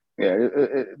yeah,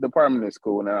 the department is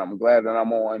cool, and I'm glad that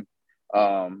I'm on.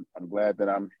 I'm glad that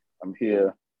I'm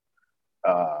here,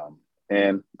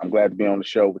 and I'm glad to be on the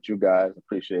show with you guys.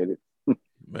 Appreciate it,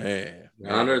 man.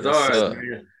 Honors ours,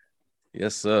 man.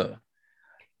 Yes, sir.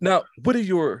 Now, what are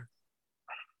your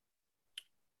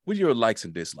likes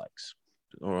and dislikes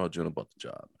or about the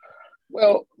job?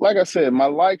 Well, like I said, my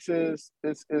likes is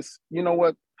you know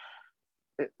what,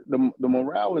 the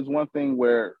morale is one thing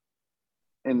where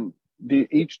in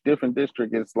each different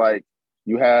district, it's like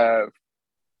you have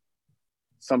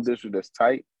some district that's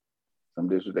tight, some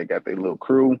district they got their little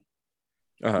crew,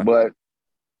 but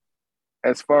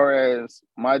as far as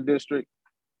my district,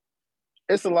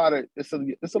 it's a lot of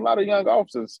young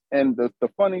officers, and the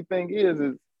funny thing is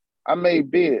I made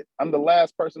bid. I'm the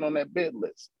last person on that bid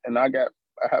list, and I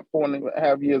have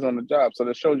 4.5 years on the job, so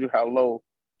that shows you how low.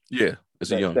 Yeah,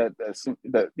 it's young.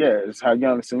 It's how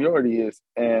young the seniority is,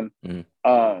 and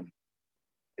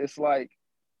it's like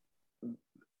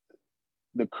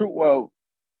the crew. Well,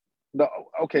 let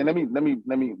me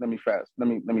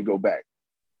go back.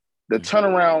 The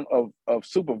turnaround of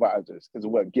supervisors is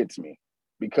what gets me,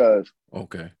 because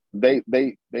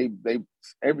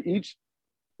each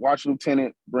watch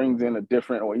lieutenant brings in a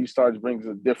different, or each sergeant brings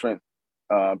in different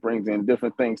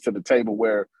things to the table,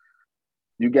 where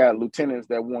you got lieutenants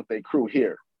that want their crew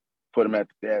here, put them at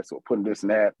the desk or put this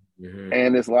and that.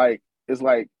 And it's like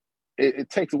it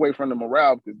takes away from the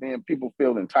morale, because then people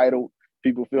feel entitled.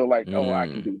 People feel like, oh, I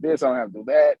can do this, I don't have to do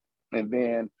that. And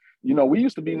then, you know, we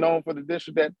used to be known for the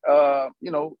district that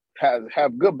you know,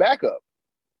 have good backup.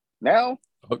 Now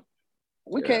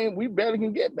we barely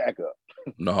can get backup.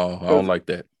 No, I don't like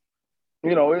that.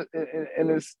 You know,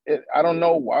 I don't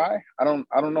know why. I don't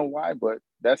know why, but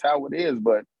that's how it is.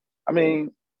 But I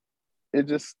mean,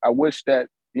 I wish that,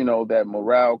 you know, that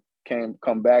morale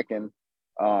come back and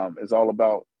it's all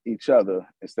about each other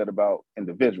instead about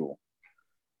individual.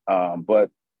 But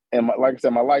like I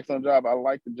said, my likes on the job, I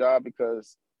like the job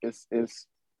because it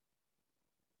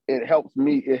helps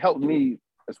me. It helped me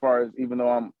as far as, even though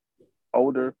I'm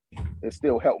older, it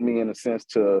still helped me in a sense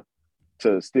to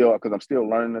to still, because I'm still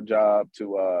learning the job,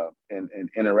 to and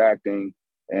interacting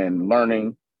and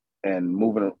learning and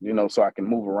moving, so I can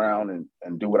move around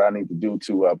and do what I need to do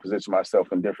to position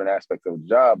myself in different aspects of the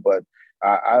job. But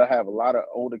I have a lot of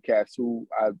older cats who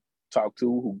I talk to,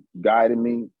 who guided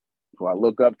me, who I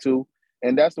look up to.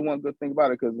 And that's the one good thing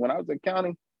about it, because when I was in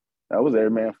county, that was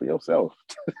every man for yourself.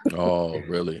 Oh,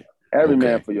 really? Every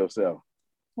man for yourself.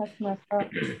 That's messed up.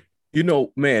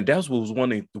 Man, that's what was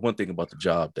one thing about the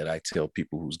job that I tell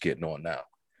people who's getting on now.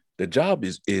 The job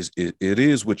is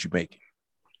what you make it.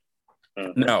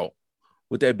 Mm-hmm. Now,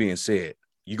 with that being said,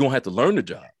 you're gonna have to learn the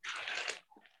job,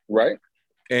 right?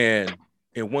 And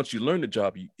once you learn the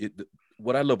job,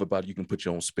 what I love about it, you can put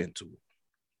your own spin to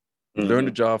it. Mm-hmm. Learn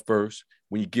the job first.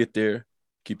 When you get there,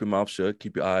 keep your mouth shut,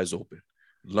 keep your eyes open.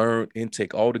 Learn and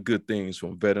take all the good things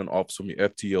from veteran officers, from your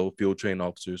FTO, field trained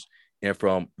officers, and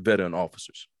from veteran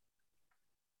officers.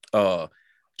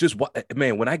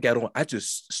 When I got on, I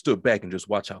just stood back and just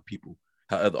watch how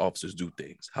other officers do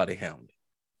things, how they handle it.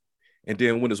 And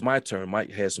then when it's my turn,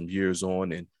 Mike had some years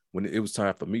on, and when it was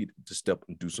time for me to step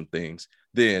and do some things,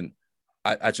 then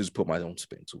I just put my own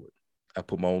spin to it. I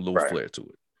put my own little flair to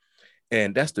it.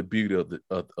 And that's the beauty of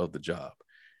the job.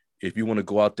 If you want to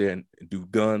go out there and do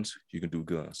guns, you can do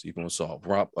guns. If you want to solve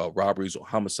robberies or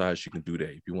homicides, you can do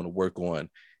that. If you want to work on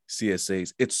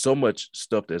CSAs, it's so much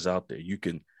stuff that's out there. You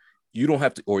don't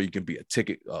have to, or you can be a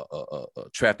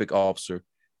traffic officer.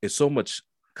 It's so much.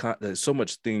 There's so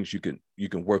much things you can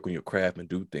work on your craft and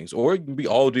do things, or it can be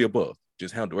all of the above.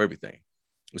 Just handle everything.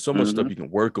 There's so much stuff you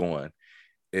can work on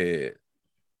and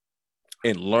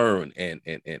learn and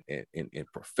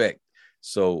perfect.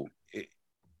 So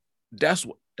that's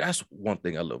one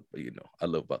thing I love. I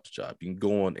love about the job. You can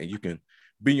go on and you can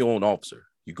be your own officer.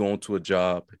 You go into a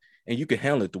job and you can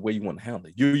handle it the way you want to handle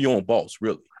it. You're your own boss,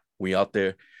 really. When you're out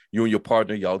there, you and your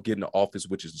partner, y'all get in the office,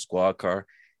 which is the squad car,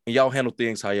 and y'all handle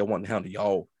things how y'all want to handle.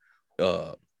 Y'all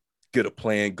get a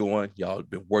plan going. Y'all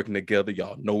been working together.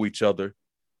 Y'all know each other.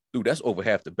 Dude, that's over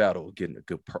half the battle, getting a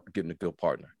good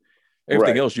partner.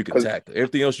 Everything else you can tackle.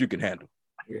 Everything else you can handle.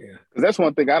 Yeah, because that's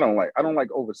one thing I don't like. I don't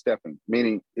like overstepping.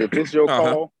 Meaning, if it's your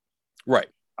call, right,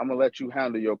 I'm gonna let you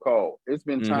handle your call. It's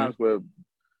been times where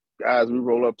guys, I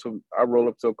roll up to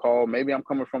a call. Maybe I'm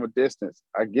coming from a distance.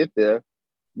 I get there,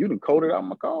 you done coded out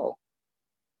my call.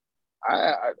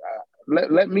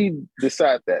 Let me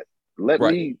decide that. Let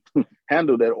me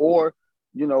handle that. Or,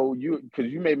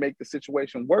 because you may make the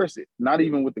situation worse. Not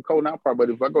even with the code out part, but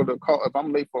if I go to call, if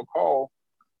I'm late for a call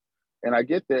and I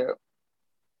get there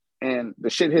and the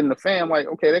shit hitting the fan, like,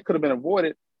 okay, that could have been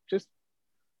avoided. Just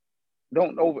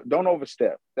don't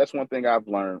overstep. That's one thing I've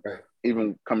learned,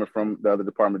 even coming from the other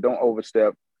department. Don't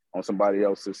overstep on somebody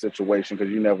else's situation,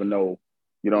 because you never know.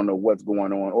 You don't know what's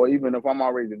going on. Or even if I'm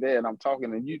already there and I'm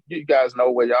talking, and you guys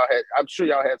know where y'all had, I'm sure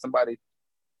y'all had somebody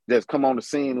that's come on the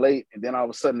scene late, and then all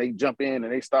of a sudden they jump in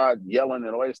and they start yelling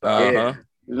and they start,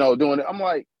 doing it. I'm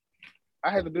like, I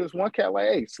had to do this one cat, like,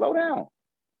 hey, slow down,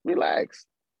 relax.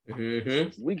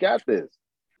 Mm-hmm. We got this.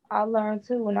 I learned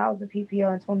too when I was a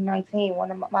PPO in 2019, one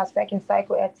of my second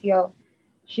cycle FTO,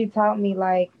 she taught me,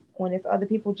 like, when it's other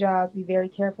people's jobs, be very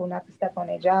careful not to step on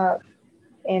their jobs.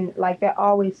 And like that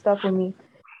always stuck with me.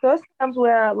 So there's times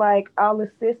where, like, I'll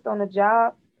assist on a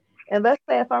job, and let's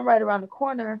say if I'm right around the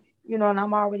corner, and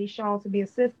I'm already shown to be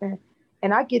assistant,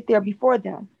 and I get there before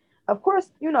them. Of course,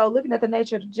 looking at the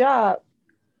nature of the job,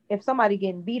 if somebody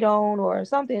getting beat on or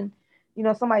something,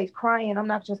 somebody's crying, I'm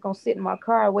not just gonna sit in my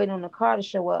car waiting on the car to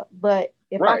show up. But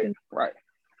if I can,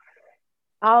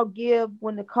 I'll give,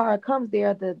 when the car comes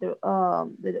there,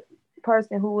 the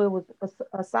person who it was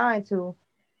assigned to,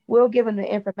 we'll give them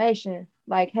the information,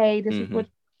 like, hey, this is what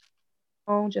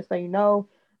you're on, just so you know.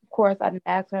 Of course, I didn't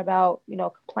ask her about,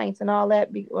 complaints and all that,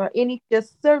 or any,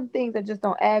 just certain things that just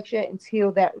don't ask yet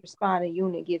until that responding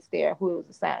unit gets there, who it was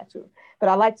assigned to. But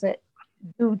I like to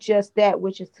do just that,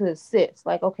 which is to assist.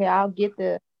 Like, okay, I'll get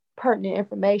the pertinent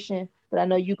information, but I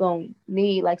know you're going to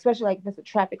need, like, especially like if it's a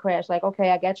traffic crash, like, okay,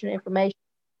 I got your information.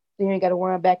 So you ain't got to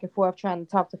run back and forth trying to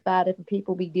talk to 5 different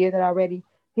people. We did that already.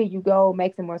 Here you go,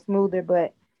 makes it more smoother.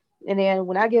 And then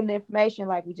when I give them the information,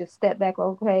 like, we just step back,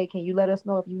 okay, can you let us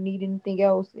know if you need anything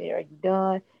else? Are you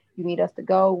done? You need us to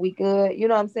go? We good? You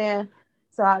know what I'm saying?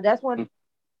 So that's one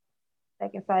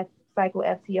second cycle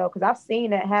FTO, because I've seen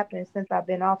that happen since I've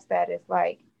been off status.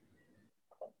 Like,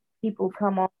 people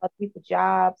come on other people's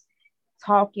jobs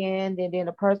talking, and then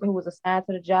the person who was assigned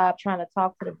to the job trying to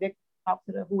talk to the victim, talk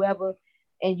to the whoever,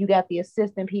 and you got the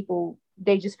assistant people,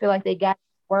 they just feel like they got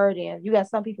a word in. You got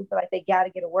some people feel like they got to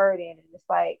get a word in, and it's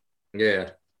like,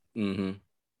 not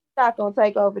gonna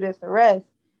take over this arrest.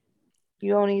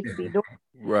 You don't need to be doing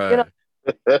right.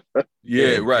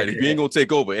 Yeah, right. If you ain't gonna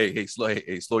take over, hey,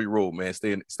 slow your roll, man.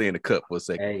 Stay in the cut for a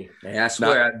second. Hey, I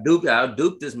swear I'll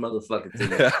dupe this motherfucker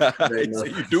to you. So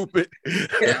you dupe it.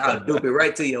 I'll dupe it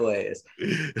right to your ass.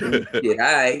 Yeah, all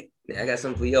right. I got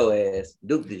something for your ass.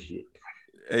 Dupe this shit.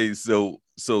 Hey, so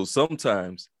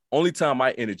sometimes only time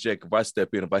I interject if I step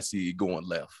in if I see it going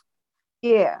left.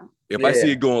 Yeah. If I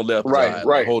see it going left, right.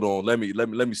 Like, hold on, let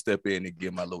me step in and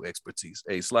give my little expertise.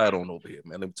 Hey, slide on over here,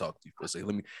 man. Let me talk to you for a second.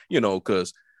 Let me,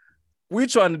 because we're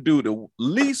trying to do the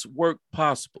least work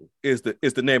possible is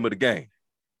the name of the game.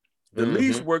 The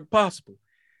least work possible.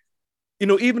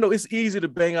 Even though it's easy to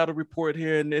bang out a report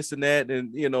here and this and that,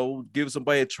 and give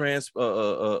somebody a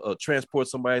transport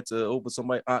somebody to over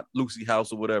somebody Aunt Lucy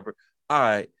house or whatever. All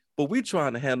right, but we're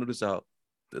trying to handle this out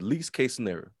the least case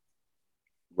scenario.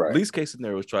 Right. Least case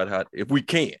scenario is try to hide if we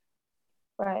can.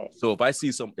 Right. So if I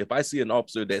see an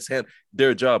officer that's had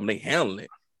their job and they handling it,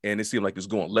 and it seems like it's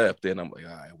going left, then I'm like,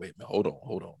 all right, wait a minute, hold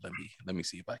on, let me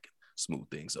see if I can smooth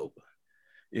things over.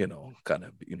 Kind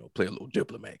of, play a little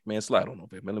diplomat. Man, slide on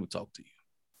over here, man. Let me talk to you.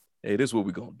 Hey, this is what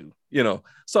we're going to do.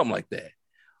 Something like that.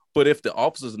 But if the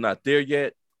officers are not there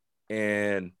yet,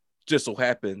 and just so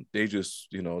happen, they just,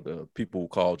 the people who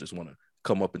call just want to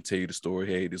come up and tell you the story.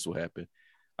 Hey, this will happen.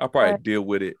 I'll probably deal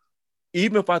with it.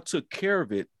 Even if I took care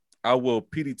of it, I will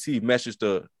PDT message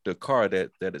the car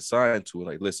that assigned to it.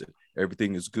 Like, listen,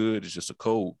 everything is good. It's just a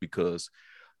code because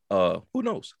who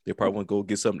knows? They probably want to go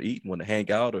get something to eat, want to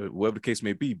hang out, or whatever the case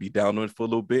may be down on it for a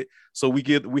little bit. So we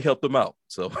help them out.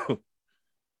 So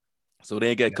they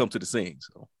ain't got to come to the scene.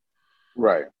 So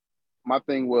right. My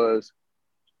thing was,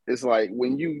 it's like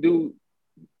when you do,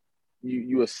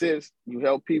 you assist, you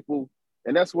help people,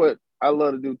 and that's what I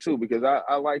love to do too, because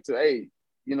I like to, hey,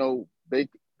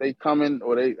 they come in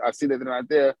or I see that they're not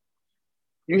there.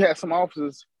 You have some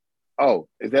officers, oh,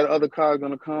 is that other car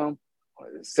gonna come?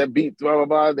 Set beat, blah, blah,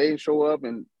 blah. They show up,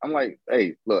 and I'm like,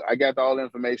 hey, look, I got all the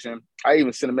information. I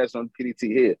even sent a message on PDT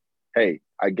here. Hey,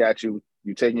 I got you.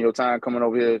 You taking your time coming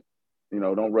over here.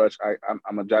 Don't rush. I'm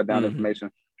gonna jot down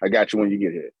information. I got you when you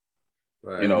get here.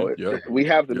 Right. We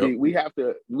have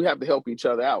to we have to help each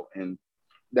other out. And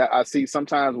that I see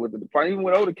sometimes with the department, even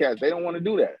with older cats, they don't want to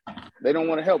do that. They don't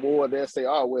want to help, or they'll say,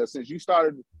 oh, well, since you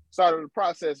started the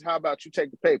process, how about you take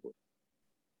the paper?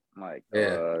 I'm like,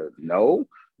 no.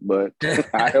 But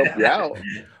I help you out.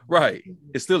 Right.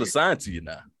 It's still assigned to you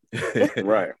now.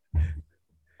 Right.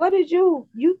 What did you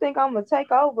think I'm gonna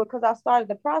take over because I started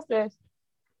the process?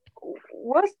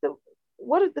 What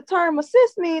does the term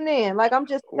assist mean then? Like I'm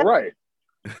just right.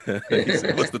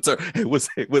 What's the term? Hey,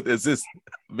 what does this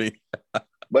mean?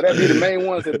 But that'd be the main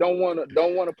ones that don't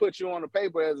want to put you on the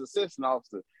paper as assistant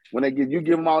officer. When you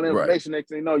give them all the information, next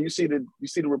thing you know, you see the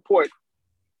report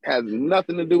has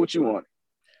nothing to do with you on it.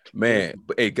 Man,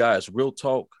 but hey guys, real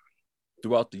talk.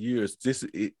 Throughout the years,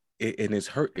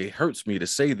 it hurts me to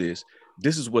say this.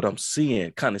 This is what I'm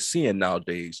seeing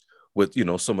nowadays with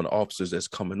some of the officers that's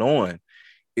coming on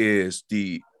is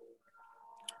the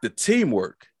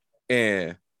teamwork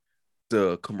and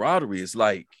the camaraderie is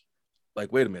like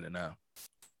wait a minute now.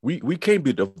 We can't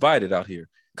be divided out here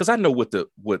because I know what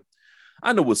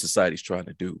society's trying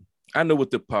to do. I know what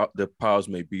the powers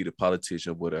may be, the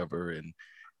politician, whatever, and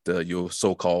your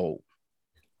so-called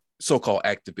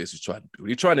activists is trying to do.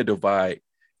 They're trying to divide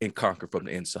and conquer from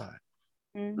the inside.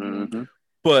 Mm-hmm.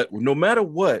 But no matter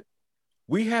what,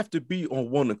 we have to be on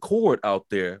one accord out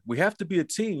there. We have to be a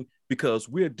team because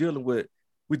we're dealing with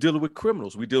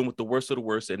criminals. We're dealing with the worst of the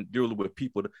worst and dealing with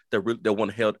people that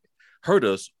want to hurt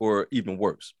us or even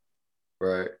worse.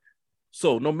 Right.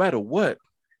 So no matter what,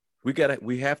 we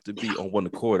have to be on one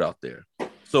accord out there.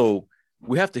 So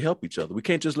we have to help each other. We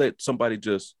can't just let somebody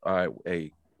just, all right,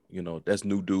 hey, that's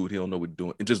new dude. He don't know what he's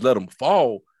doing. And just let him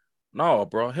fall. No,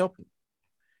 bro, help him.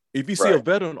 If you see a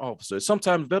veteran officer,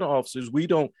 sometimes veteran officers, we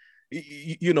don't,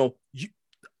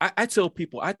 I tell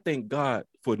people, I thank God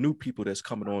for new people that's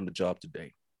coming on the job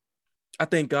today. I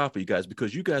thank God for you guys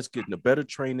because you guys getting the better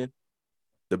training,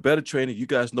 you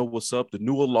guys know what's up, the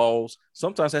newer laws.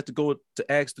 Sometimes I have to go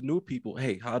to ask the new people,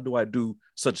 hey, how do I do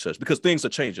such and such? Because things are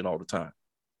changing all the time.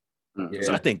 Yeah.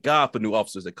 So I thank God for new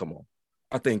officers that come on.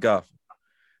 I thank God for them.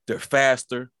 They're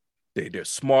faster, they're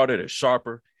smarter, they're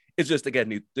sharper. It's just they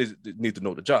need to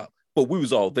know the job. But we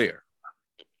was all there.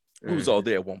 We was all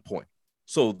there at one point.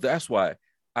 So that's why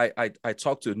I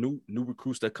talk to new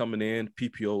recruits that coming in,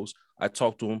 PPOs. I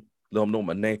talk to them, let them know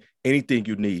my name. Anything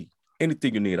you need,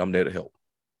 I'm there to help.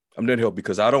 I'm there to help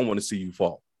because I don't want to see you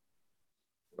fall.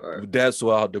 Right. That's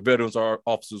how the veterans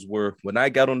officers were when I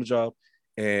got on the job,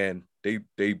 and they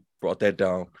brought that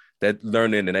down, that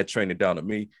learning and that training down to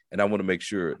me. And I want to make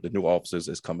sure the new officers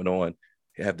that's coming on,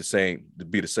 have to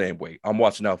be the same way. I'm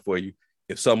watching out for you.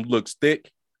 If something looks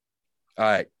thick, all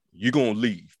right, you're gonna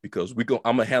leave because I'm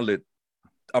gonna handle it.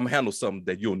 I'm gonna handle something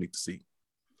that you don't need to see.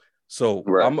 So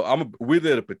right. we're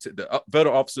there to protect the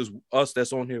veteran officers, us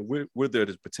that's on here. We're there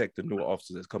to protect the newer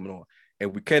officers that's coming on,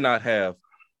 and we cannot have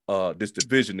this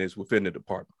division is within the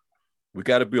department. We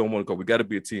got to be on one goal. We got to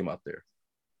be a team out there.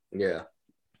 Yeah.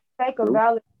 Take a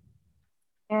valid,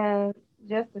 and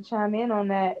just to chime in on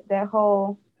that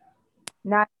whole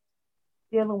not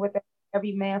dealing with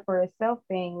every man for himself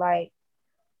thing. Like,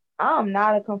 I'm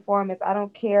not a conformist. I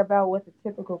don't care about what the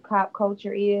typical cop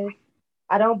culture is.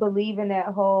 I don't believe in that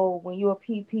whole when you're a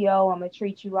PPO, I'm gonna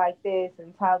treat you like this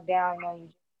and talk down on you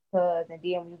because, and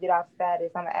then when you get off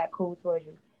status, I'm gonna act cool towards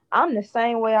you. I'm the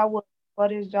same way I would for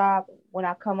this job when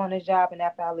I come on this job and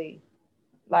after I leave.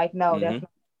 Like, no, that's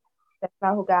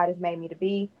not who God has made me to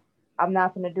be. I'm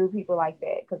not gonna do people like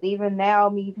that because even now,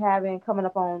 me coming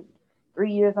up on 3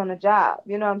 years on the job,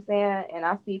 you know what I'm saying? And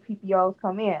I see PPOs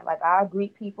come in. Like, I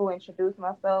greet people, introduce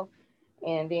myself,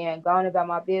 and then go on about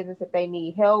my business. If they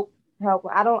need help.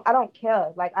 I don't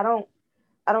care. Like, I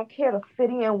don't care to fit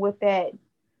in with that.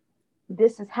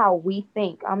 This is how we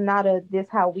think. I'm not a this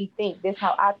how we think. This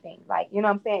how I think. Like, you know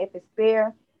what I'm saying? If it's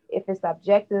fair, if it's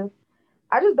objective,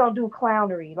 I just don't do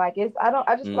clownery. Like,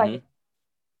 I just like.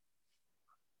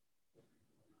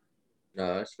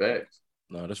 No, that's facts.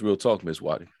 No, that's real talk, Miss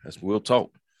Watty. That's real talk.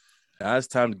 Now it's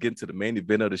time to get into the main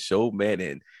event of the show, man.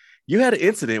 And you had an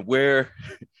incident where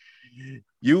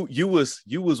you was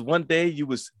one day you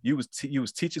was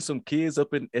teaching some kids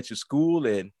up at your school,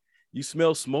 and you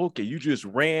smelled smoke, and you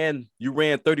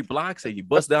ran 30 blocks, and you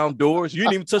bust down doors. You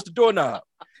didn't even touch the doorknob.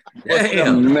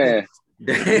 Damn, man.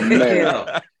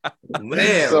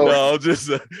 So, no, I'm just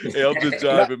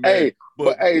driving, man.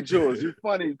 But hey, Jules, you're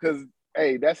funny because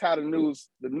that's how the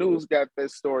news got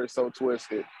this story so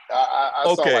twisted. I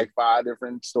saw like 5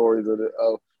 different stories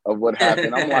of what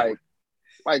happened. I'm like,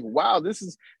 wow, this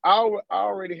is. I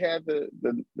already had the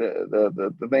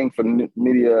thing for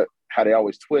media, how they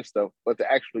always twist stuff, but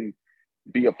to actually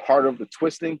be a part of the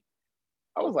twisting,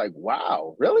 I was like,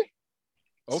 wow, really?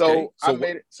 Okay.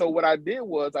 So what I did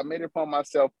was I made it upon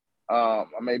myself. I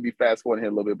may be fast forwarding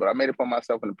here a little bit, but I made it upon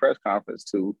myself in the press conference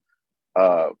to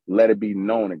let it be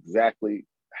known exactly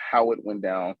how it went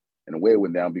down and the way it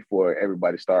went down before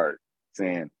everybody started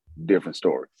saying different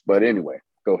stories. But anyway,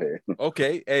 go ahead.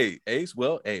 Okay. Hey, Ace.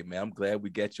 Well, hey, man, I'm glad we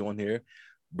got you on here.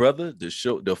 Brother,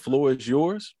 the floor is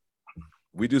yours.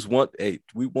 We want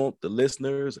the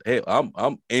listeners. Hey,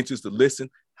 I'm anxious to listen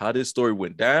how this story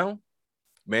went down.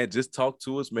 Man, just talk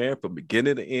to us, man, from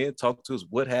beginning to end. Talk to us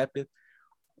what happened,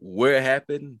 where it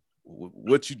happened,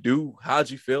 what you do, how'd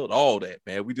you feel, all that,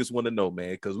 man. We just want to know,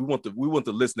 man, because we want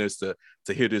the listeners to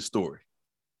hear this story.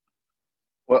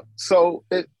 Well, so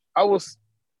of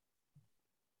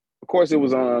course, it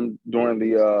was during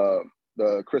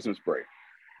the Christmas break.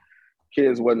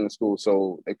 Kids wasn't in school,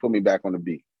 so they put me back on the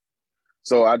beat.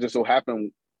 So I just so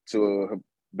happened to have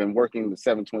been working the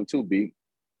 722 beat,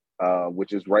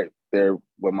 which is right there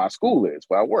where my school is,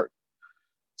 where I work.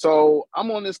 So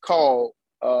I'm on this call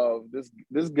of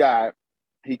this guy.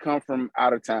 He come from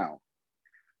out of town.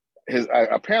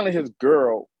 Apparently his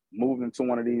girl moved into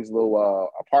one of these little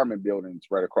apartment buildings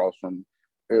right across from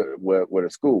where the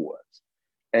school was.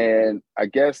 And I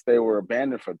guess they were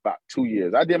abandoned for about 2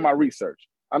 years. I did my research.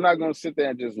 I'm not going to sit there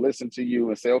and just listen to you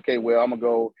and say, okay, well, I'm going to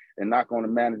go and knock on the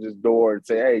manager's door and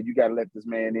say, hey, you got to let this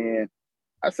man in.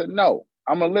 I said, no,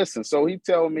 I'm going to listen. So he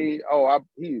told me,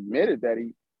 he admitted that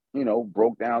he,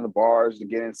 broke down the bars to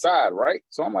get inside, right?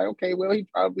 So I'm like, okay, well, he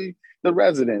probably the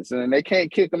residents, and they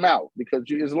can't kick him out because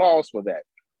it's laws for that.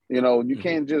 You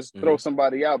can't just throw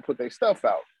somebody out, put their stuff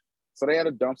out. So they had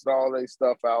to dump all their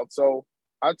stuff out. So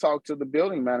I talked to the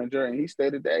building manager, and he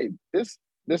stated, hey,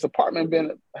 this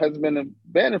apartment has been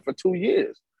abandoned for 2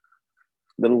 years.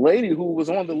 The lady who was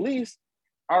on the lease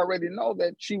already know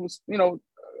that she was,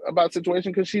 about the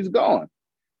situation because she's gone.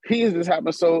 He just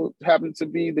happened to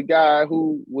be the guy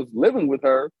who was living with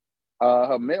her,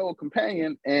 her male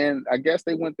companion, and I guess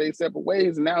they went their separate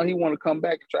ways, and now he want to come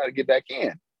back and try to get back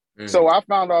in. So I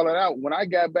found all that out. When I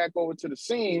got back over to the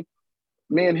scene,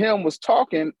 me and him was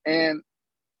talking, and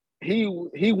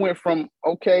he went from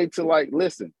okay to like,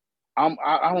 listen, I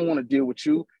don't want to deal with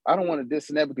you. I don't want to this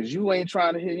and that because you ain't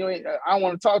trying to hear. I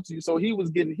want to talk to you. So he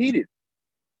was getting heated.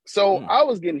 So I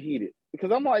was getting heated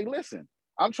because I'm like, listen,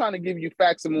 I'm trying to give you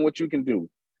facts on what you can do,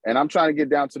 and I'm trying to get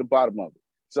down to the bottom of it.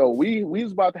 So we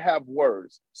was about to have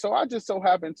words. So I just so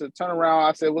happened to turn around.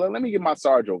 I said, well, let me get my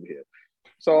Sarge over here.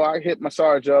 So I hit my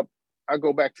Sarge up. I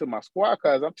go back to my squad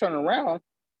cars. I'm turning around.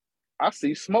 I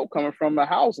see smoke coming from the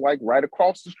house, like right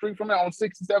across the street from it on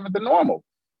 67th and Normal.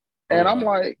 And I'm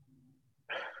like,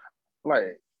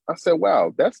 I said,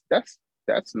 wow, that's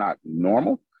not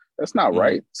normal. That's not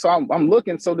right. So I'm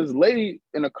looking. So this lady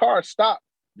in a car stopped,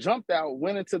 jumped out,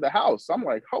 went into the house. So I'm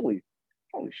like, holy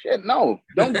shit, no,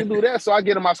 don't do that. So I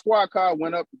get in my squad car,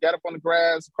 went up, got up on the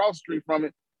grass across the street from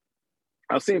it.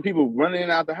 I was seeing people running in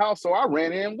and out the house. So I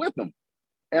ran in with them.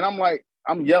 And I'm like,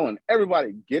 I'm yelling,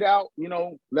 everybody get out,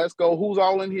 let's go. Who's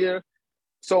all in here?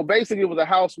 So basically it was a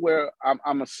house where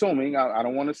I'm assuming, I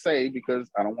don't want to say because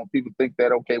I don't want people to think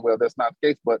that, okay, well, that's not the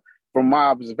case. But from my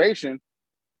observation,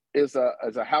 is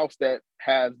a house that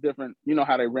has different,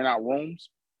 how they rent out rooms.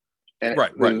 And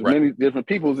there's many different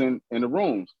peoples in the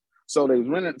rooms. So they was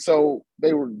renting, so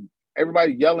they were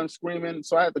everybody yelling, screaming.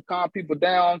 So I had to calm people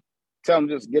down, tell them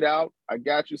just get out. I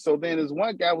got you. So then this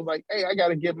one guy was like, hey, I got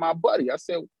to get my buddy. I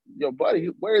said, yo, buddy,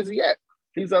 where is he at?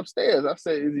 He's upstairs. I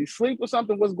said, is he asleep or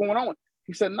something? What's going on?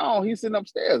 He said, no, he's sitting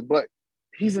upstairs, but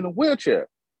he's in a wheelchair.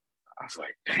 I was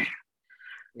like, damn.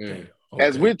 Okay.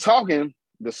 As we're talking,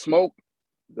 the smoke,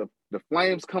 the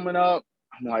flames coming up.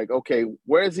 I'm like, okay,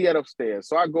 where is he at upstairs?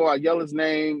 So I yell his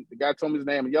name. The guy told me his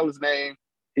name. I yell his name.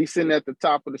 He's sitting at the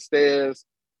top of the stairs,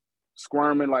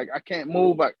 squirming like, I can't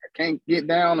move. I can't get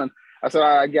down. And I said, all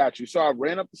right, I got you. So I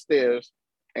ran up the stairs,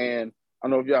 and I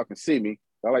don't know if y'all can see me.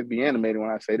 I like to be animated when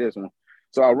I say this one.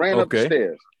 So I ran up the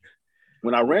stairs.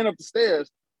 When I ran up the stairs,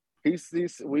 he's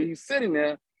sitting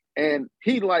there, and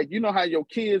he like, how your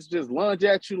kids just lunge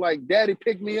at you like, daddy,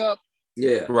 pick me up.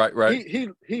 Yeah, right.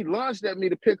 He lunged at me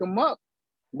to pick him up,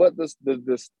 but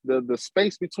the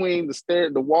space between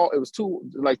the wall, it was two,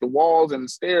 like the walls and the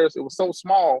stairs, it was so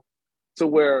small to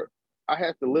where I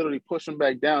had to literally push him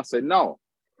back down. Say, no,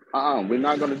 we're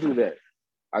not gonna do that.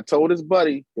 I told his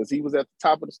buddy, because he was at the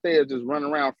top of the stairs just running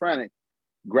around frantic,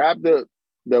 grab the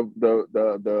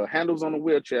handles on the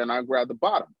wheelchair, and I grabbed the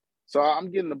bottom. So I'm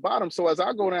getting the bottom. So as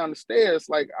I go down the stairs,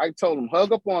 like I told him,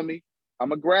 hug up on me. I'm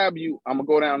going to grab you. I'm going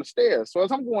to go down the stairs. So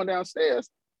as I'm going downstairs,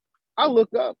 I look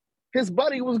up. His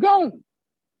buddy was gone.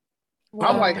 Wow.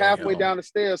 I'm like halfway down the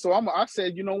stairs. So I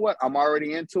said, you know what? I'm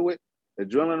already into it. The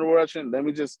adrenaline rushing. Let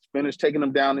me just finish taking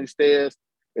them down these stairs.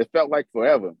 It felt like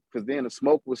forever because then the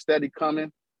smoke was steady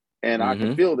coming, and I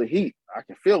could feel the heat.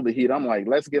 I'm like,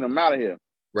 let's get him out of here.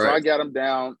 Right. So I got him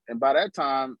down. And by that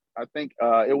time, I think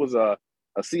it was a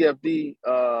CFD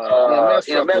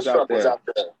EMS truck was out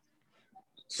there.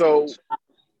 So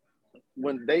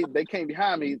when they came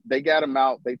behind me, they got him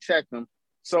out, they checked him.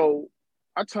 So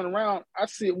I turn around, I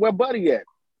see where Buddy at.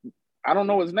 I don't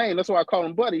know his name. That's why I call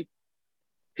him Buddy.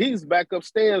 He's back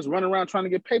upstairs running around trying to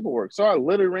get paperwork. So I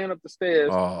literally ran up the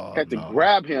stairs, had to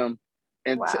grab him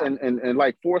and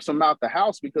like force him out the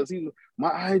house because he was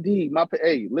my ID,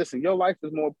 hey, listen, your life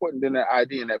is more important than that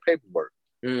ID and that paperwork.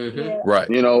 Mm-hmm. Yeah. Right.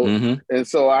 And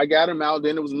so I got him out.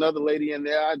 Then there was another lady in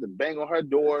there. I had to bang on her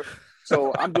door.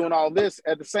 So I'm doing all this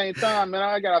at the same time, man.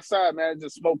 I got outside, man.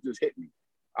 Just smoke just hit me.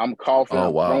 I'm coughing,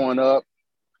 I'm throwing up.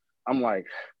 I'm like,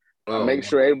 make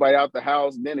sure everybody out the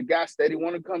house. And then the guy steady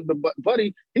want to come to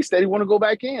Buddy. He steady want to go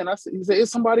back in. He said,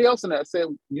 is somebody else in there? I said,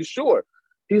 you sure?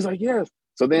 He's like, yes.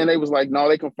 So then they was like, no,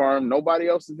 they confirmed nobody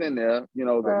else is in there.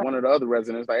 One of the other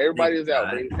residents, like everybody is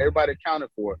out. Everybody accounted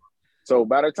for it. So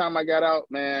by the time I got out,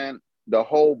 man, the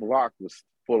whole block was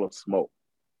full of smoke.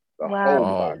 The whole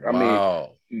block. I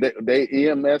mean, they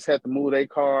EMS had to move their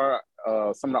car.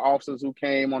 Some of the officers who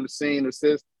came on the scene,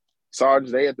 assist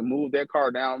sergeants, they had to move their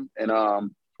car down,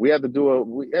 and we had to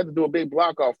do a big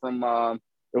block off from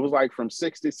it was like from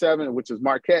 67, which is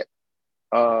Marquette,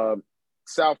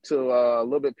 south to a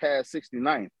little bit past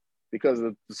 69th because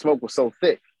the smoke was so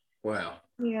thick. Wow.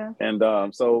 Yeah.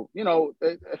 And so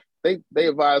they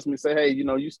advised me, say, hey,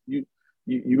 you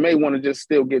may want to just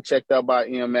still get checked out by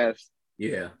EMS.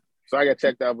 Yeah. So I got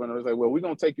checked out, but I was like, well, we're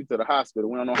going to take you to the hospital.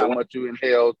 We don't know how much you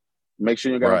inhaled. Make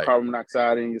sure you got no carbon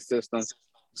monoxide in your system.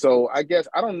 So I guess,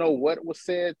 I don't know what was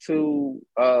said to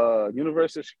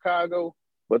University of Chicago,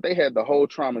 but they had the whole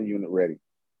trauma unit ready.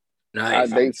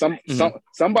 Nice.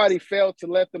 Somebody failed to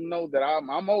let them know that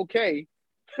I'm okay.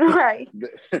 Right.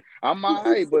 I'm all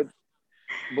right,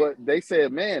 but they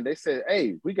said,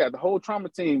 hey, we got the whole trauma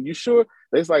team. You sure?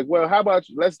 They's like, well, how about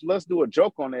you? Let's do a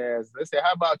joke on their ass. They said,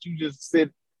 how about you just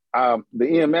sit, the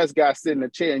EMS guy sit in a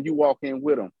chair and you walk in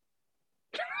with him.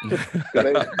 Because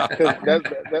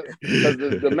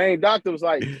the main doctor was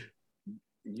like,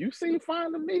 you seem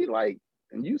fine to me, like,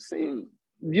 and you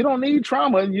don't need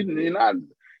trauma, and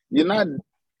you're not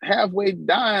halfway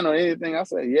dying or anything. I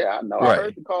said, yeah, I know. Right. I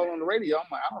heard the call on the radio. I'm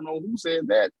like, I don't know who said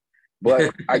that,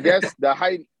 but I guess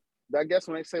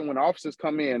when they say when the officers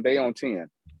come in, they on 10,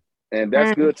 and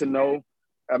that's good to know.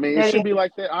 I mean, it should be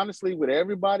like that, honestly, with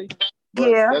everybody.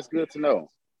 But that's good to know.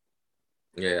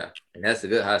 Yeah, and that's a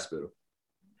good hospital.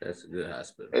 That's a good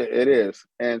hospital. It is.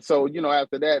 And so,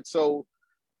 after that, so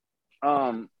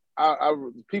I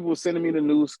people were sending me the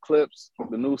news clips,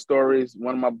 the news stories.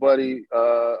 One of my buddy,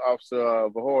 Officer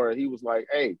Vahora, he was like,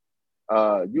 "Hey,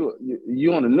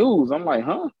 you on the news?" I'm like,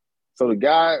 "Huh?" So the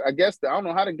guy, I don't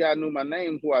know how the guy knew my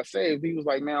name, who I saved. He was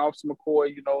like, "Man, Officer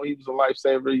McCoy, he was a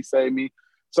lifesaver. He saved me."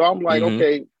 So I'm like,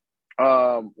 okay.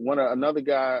 Another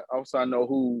guy, officer I know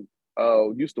who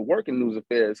used to work in news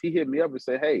affairs, he hit me up and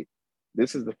said, "Hey,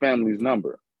 this is the family's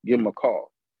number. Give him a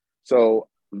call." So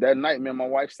that night, me and my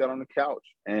wife sat on the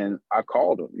couch and I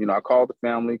called him. I called the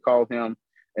family, called him,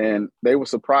 and they were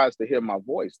surprised to hear my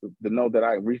voice, to know that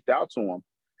I reached out to him.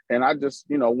 And I just,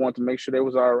 wanted to make sure they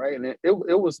was all right. And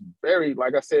it was very,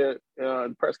 like I said in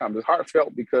the press conference,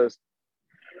 heartfelt, because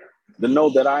to know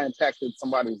that I impacted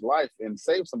somebody's life and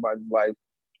saved somebody's life,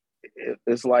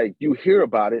 it's like you hear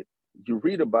about it, you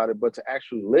read about it, but to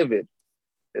actually live it,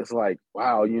 it's like,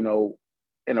 wow,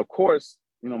 and of course,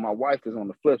 my wife is on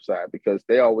the flip side, because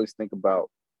they always think about,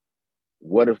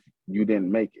 what if you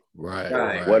didn't make it?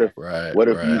 Right. What if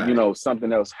Right. you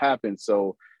something else happened?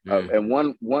 So, and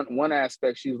one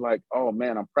aspect, she's like, "Oh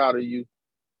man, I'm proud of you,"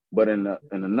 but in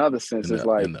another sense, it's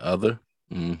like in the other,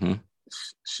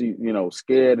 she,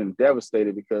 scared and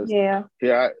devastated, because here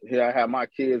I have my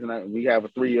kids, and we have a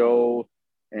 3-year-old,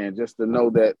 and just to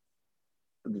know that,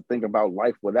 to think about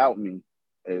life without me,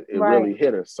 it really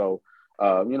hit her. So,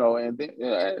 and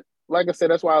then, like I said,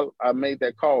 that's why I made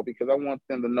that call, because I want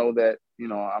them to know that,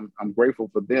 I'm grateful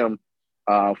for them,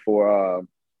 for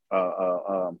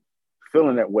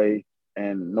feeling that way,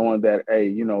 and knowing that,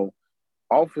 hey,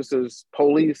 officers,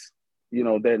 police,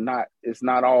 it's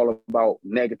not all about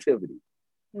negativity.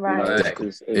 Right.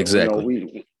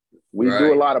 Exactly. We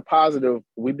do a lot of positive,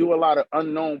 we do a lot of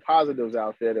unknown positives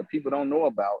out there that people don't know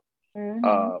about.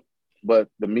 But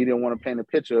the media want to paint a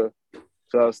picture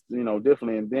to us,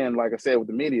 differently. And then, like I said, with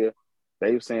the media,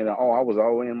 they were saying that, "Oh, I was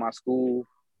all in my school."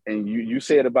 And you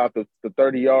said about the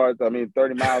 30 miles.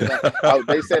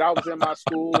 They said I was in my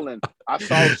school and I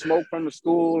saw smoke from the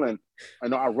school, and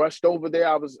I rushed over there.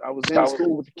 I was in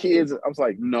school with the kids. I was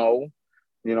like, no,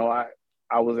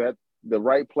 I was at the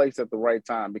right place at the right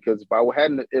time, because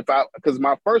because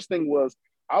my first thing was,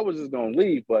 I was just gonna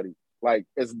leave, buddy. Like,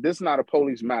 this not a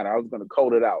police matter. I was gonna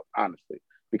code it out, honestly,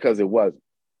 because it wasn't.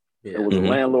 Yeah. It was a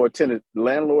landlord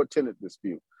tenant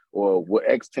dispute, or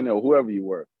ex-tenant, or whoever you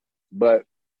were. But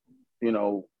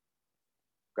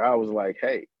God was like,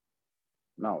 "Hey,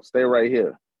 no, stay right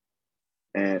here,"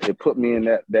 and it put me in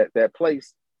that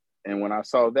place. And when I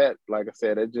saw that, like I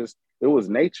said, it was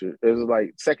nature. It was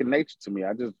like second nature to me.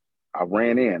 I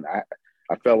ran in.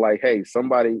 I felt like, hey,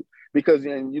 somebody, because,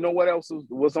 and you know what else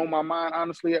was on my mind,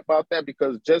 honestly, about that?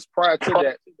 Because just prior to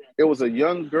that, it was a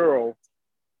young girl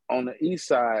on the east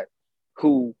side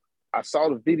who I saw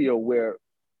the video where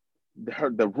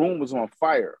the room was on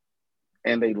fire,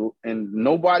 and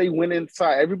nobody went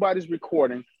inside. Everybody's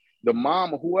recording. The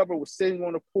mom or whoever was sitting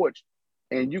on the porch,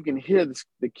 and you can hear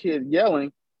the kid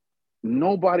yelling.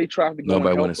 Nobody tried to go.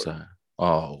 Nobody went inside.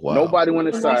 Oh, wow. Nobody went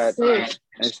inside,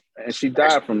 and she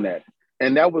died from that.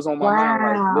 And that was on my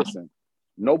mind. Like, listen,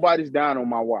 nobody's dying on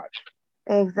my watch.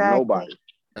 Exactly. Nobody.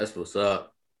 That's what's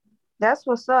up. That's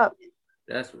what's up.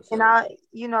 That's what's and up.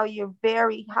 You're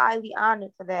very highly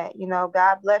honored for that.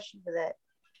 God bless you for that,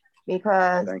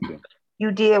 because thank you.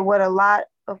 You did what a lot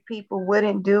of people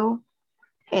wouldn't do,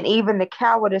 and even the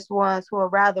cowardice ones who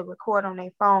would rather record on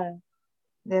their phone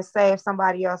than save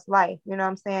somebody else's life. You know what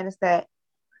I'm saying? It's that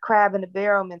crab in the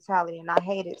barrel mentality, and I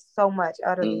hate it so much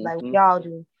utterly, like we all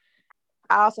do.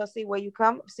 I also see where you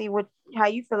how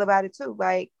you feel about it too.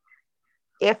 Like,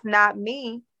 if not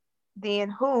me,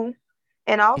 then who?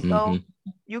 And also,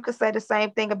 you could say the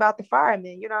same thing about the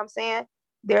firemen. You know what I'm saying?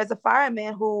 There's a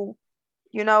fireman who,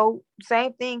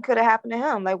 same thing could have happened to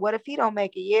him. Like, what if he don't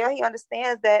make it? Yeah, he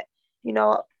understands that,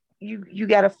 you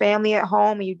got a family at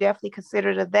home, and you definitely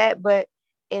consider that. But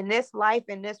in this life,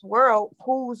 in this world,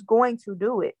 who's going to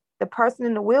do it? The person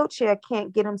in the wheelchair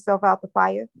can't get himself out the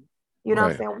fire. You know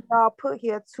what I'm saying? We're all put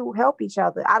here to help each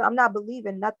other. I'm not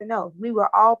believing nothing else. We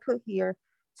were all put here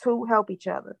to help each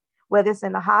other, whether it's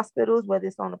in the hospitals, whether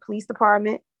it's on the police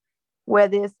department,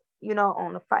 whether it's, in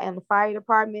the fire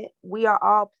department. We are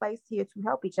all placed here to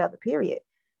help each other, period.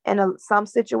 And some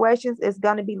situations, it's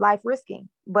going to be life risking,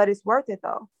 but it's worth it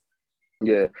though.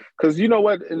 Yeah, because you know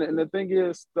what? And the thing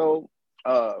is, though,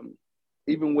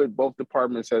 even with both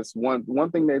departments, has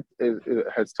one thing that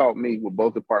has taught me with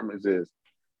both departments is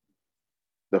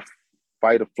the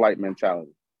fight or flight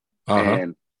mentality.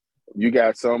 And You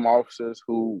got some officers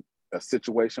who a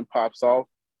situation pops off.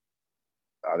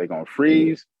 Are they going to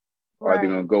freeze or are they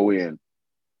going to go in?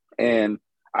 And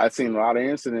I've seen a lot of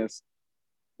incidents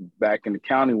back in the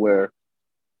county where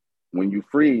when you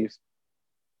freeze,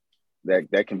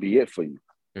 that can be it for you.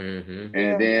 Mm-hmm.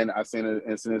 And then I've seen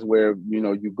incidents where,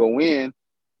 you go in,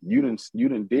 you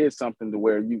didn't did something to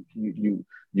where you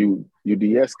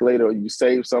de-escalate or you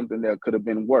save something that could have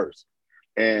been worse.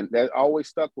 And that always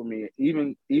stuck with me,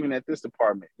 even at this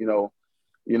department.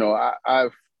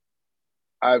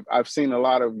 I've seen a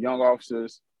lot of young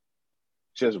officers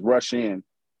just rush in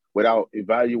without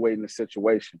evaluating the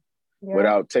situation,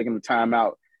 without taking the time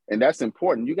out. And that's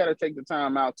important. You got to take the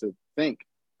time out to think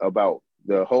about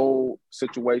the whole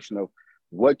situation of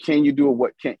what can you do or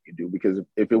what can't you do? Because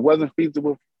if it wasn't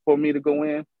feasible for me to go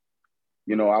in,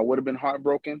 I would have been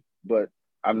heartbroken, but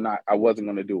I wasn't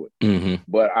going to do it. Mm-hmm.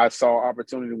 But I saw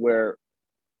opportunity where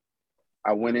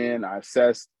I went in, I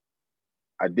assessed,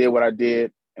 I did what I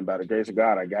did, and by the grace of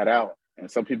God, I got out. And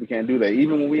some people can't do that.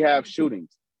 Even when we have shootings,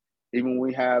 even when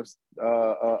we have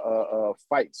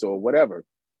fights or whatever,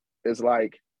 it's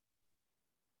like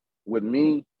with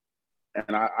me,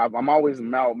 and I'm always a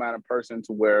mild-mannered person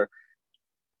to where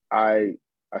I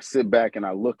sit back and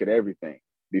I look at everything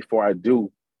before I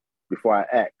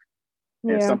act.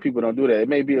 Yeah. And some people don't do that. It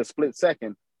may be a split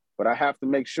second, but I have to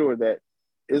make sure that,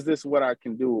 is this what I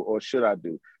can do or should I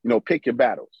do? Pick your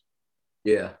battles.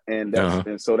 Yeah. And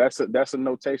so that's a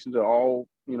notation to all,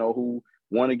 who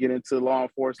want to get into law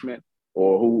enforcement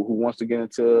or who wants to get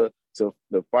into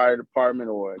the fire department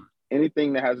or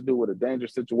anything that has to do with a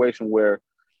dangerous situation where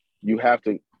you have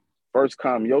to first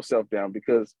calm yourself down,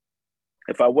 because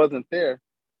if I wasn't there,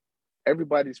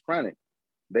 everybody's frantic.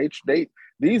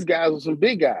 These guys were some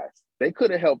big guys. They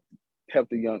could have helped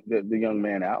the young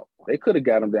man out. They could have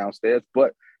got him downstairs,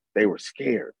 but they were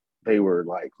scared. They were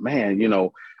like, man,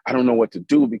 I don't know what to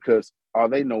do, because all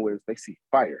they know is they see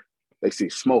fire, they see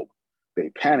smoke, they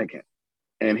panicking.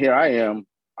 And here I am,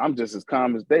 I'm just as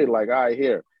calm as they. Like, all right,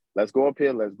 here, let's go up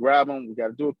here, let's grab them. We got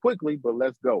to do it quickly, but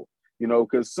let's go.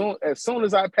 Because as soon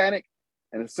as I panic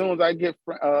and as soon as I get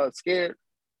scared,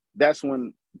 that's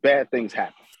when bad things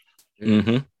happen.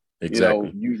 Mm-hmm.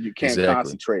 Exactly. You can't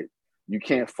concentrate. You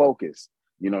can't focus.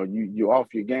 You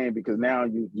off your game, because now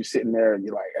you're sitting there and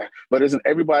you're like, but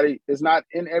it's not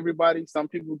in everybody. Some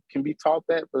people can be taught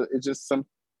that, but it's just some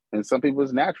people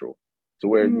it's natural to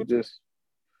where you just,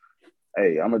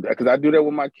 hey, because I do that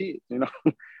with my kids,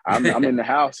 I'm in the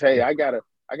house. Hey, I gotta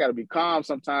be calm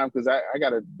sometimes, because I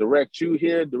gotta direct you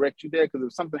here, direct you there. Because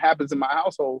if something happens in my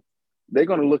household, they're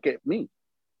gonna look at me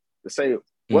to say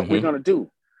what we're gonna do.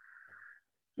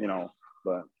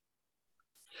 But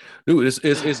dude,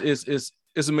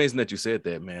 it's amazing that you said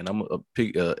that, man. I'm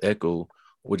a echo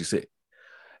what you said.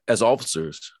 As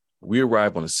officers, we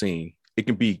arrive on a scene. It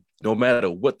can be, no matter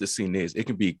what the scene is, it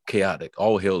can be chaotic.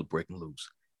 All hell breaking loose.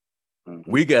 Mm-hmm.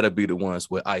 We got to be the ones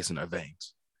with ice in our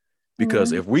veins,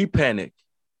 because if we panic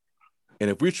and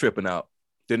if we're tripping out,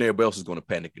 then everybody else is going to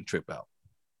panic and trip out.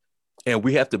 And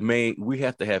we have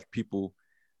to have people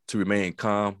to remain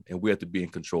calm, and we have to be in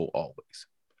control always.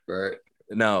 Right.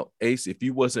 Now, Ace, if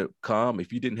you wasn't calm,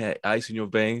 if you didn't have ice in your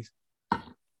veins,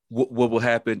 what will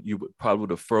happen? You would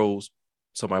have froze.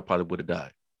 Somebody probably would have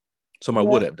died. Somebody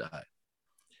would have died.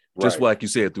 Just like you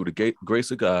said, through the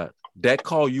grace of God, that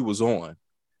call you was on,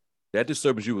 that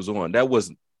disturbance you was on,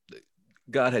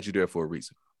 God had you there for a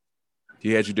reason.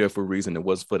 He had you there for a reason. It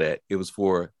wasn't for that. It was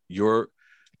for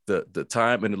the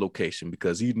time and the location,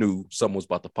 because he knew someone was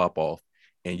about to pop off,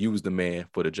 and you was the man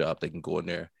for the job that can go in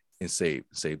there and save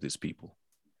these people.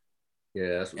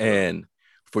 Yeah. And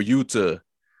for you to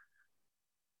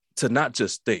not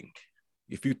just think.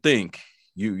 If you think,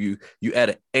 you add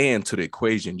an and to the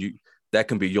equation, that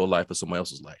can be your life or someone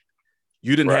else's life.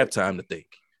 You didn't have time to think.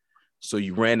 So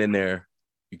you ran in there,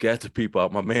 you got the people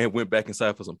out. My man went back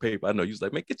inside for some paper. I know you was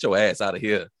like, man, get your ass out of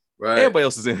here. Right. Everybody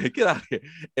else is in here. Get out of here.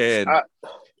 And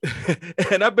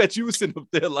and I bet you was sitting up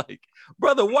there like,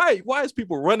 brother, why is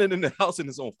people running in the house and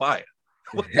it's on fire?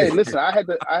 Hey, listen, I had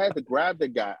to grab the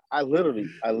guy. I literally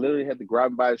had to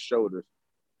grab him by his shoulders.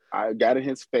 I got in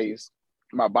his face.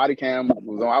 My body cam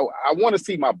was on. I want to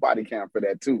see my body cam for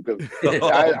that too, because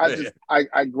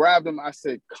I grabbed him. I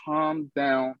said, calm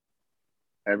down.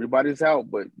 Everybody's out,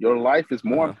 but your life is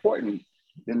more important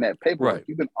than that paperwork. Right.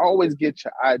 You can always get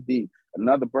your ID,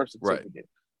 another birth certificate.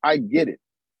 Right. I get it,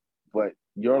 but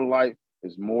your life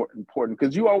is more important,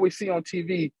 because you always see on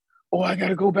TV, oh, I got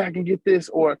to go back and get this,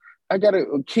 or I got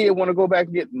a kid want to go back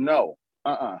and get, no,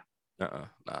 nah.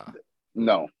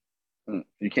 No,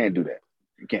 you can't do that.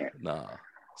 You can't. Nah.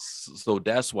 So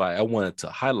that's why I wanted to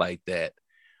highlight that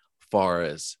far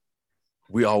as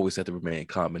we always have to remain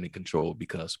calm and in control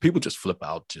because people just flip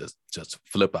out, just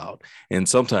flip out. And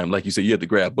sometimes, like you said, you have to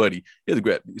grab buddy.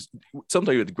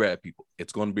 Sometimes you have to grab people.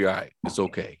 It's going to be all right. It's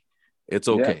okay. It's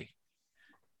okay.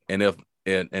 Yeah.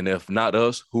 And if not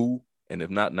us, who? And if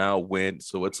not now, when?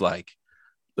 So it's like,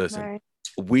 listen, right.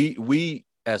 we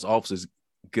as officers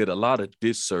get a lot of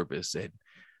disservice and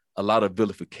a lot of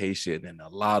vilification and a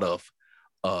lot of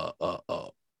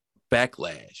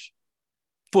backlash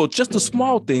for just the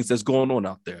small things that's going on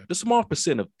out there, the small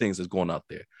percent of things that's going out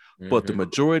there. But the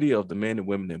majority of the men and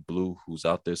women in blue who's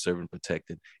out there serving,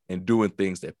 protected, and doing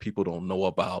things that people don't know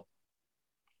about,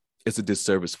 it's a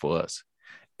disservice for us.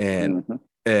 And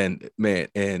man,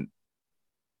 and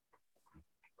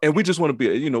we just want to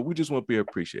be, we just want to be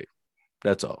appreciated.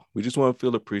 That's all. We just want to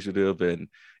feel appreciative and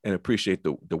appreciate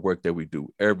the work that we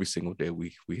do every single day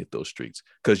we hit those streets.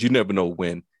 Because you never know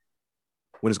when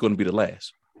it's going to be the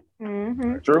last.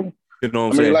 True. You know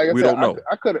what I'm saying? Like we don't know.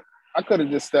 I could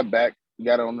have just stepped back,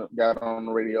 got on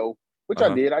the radio, which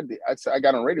I did. I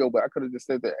got on radio, but I could have just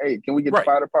said that, hey, can we get the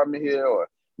fire department here? Or,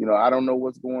 I don't know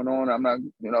what's going on. I'm not,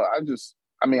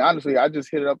 honestly, I just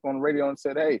hit it up on the radio and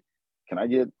said, hey, can I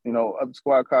get, other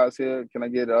squad cars here? Can I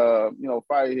get,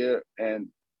 fire here? And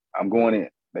I'm going in.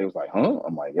 They was like, huh?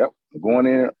 I'm like, yep, I'm going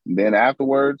in. And then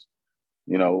afterwards,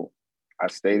 I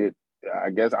stated,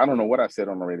 I guess, I don't know what I said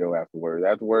on the radio afterwards.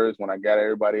 Afterwards, when I got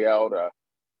everybody out,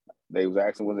 they was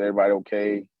asking, was everybody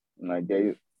okay? And I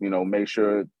gave, made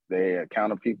sure they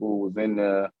counted people who was in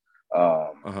there.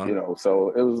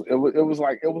 So it was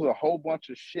like, it was a whole bunch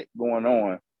of shit going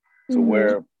on to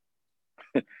where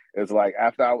it's like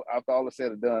after all is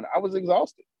said and done, I was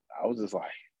exhausted. I was just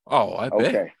like, oh, I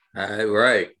bet. Okay.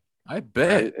 Right. I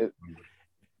bet.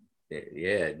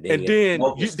 Yeah. And then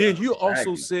you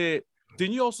also said,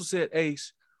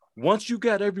 Ace, once you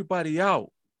got everybody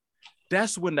out,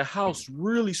 that's when the house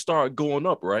really started going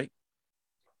up, right?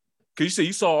 Because you said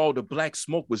you saw all the black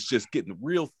smoke was just getting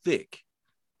real thick.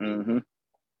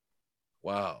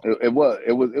 Wow. It was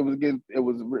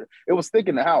thick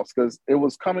in the house because it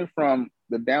was coming from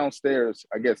the downstairs,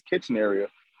 I guess, kitchen area,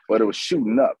 but it was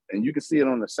shooting up, and you can see it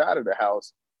on the side of the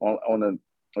house, on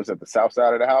the south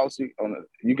side of the house.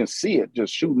 You can see it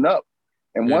just shooting up,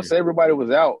 and once everybody was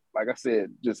out, like I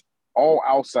said, just all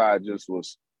outside just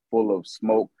was full of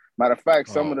smoke. Matter of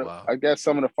fact, I guess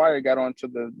some of the fire got onto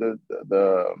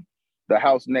the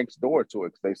house next door to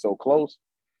it because they so close.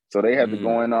 So they had to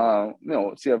go in,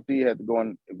 CFD had to go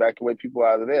and evacuate people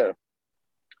out of there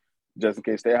just in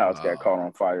case their house got caught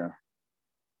on fire.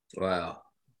 Wow.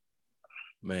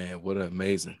 Man, what an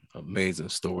amazing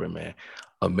story, man.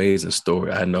 Amazing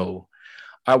story. I know.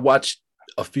 I watched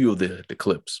a few of the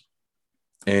clips,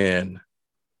 and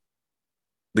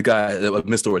the guy,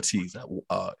 Mr. Ortiz,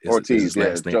 is his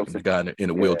last name, the guy in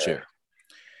a wheelchair.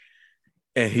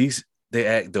 And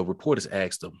the reporters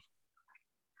asked him,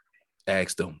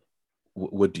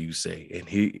 what do you say?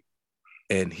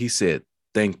 And he said,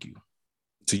 thank you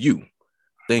to you.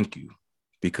 Thank you.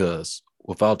 Because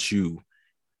without you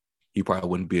probably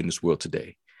wouldn't be in this world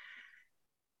today.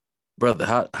 Brother,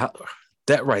 how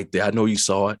that right there, I know you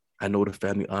saw it. I know the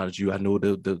family honored you. I know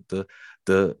the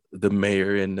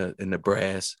mayor and the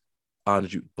brass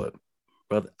honored you. But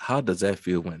brother, how does that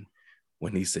feel when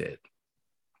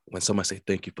somebody say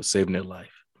thank you for saving their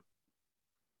life?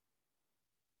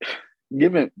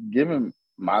 Given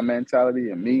my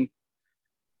mentality and me,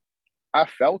 I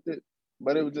felt it,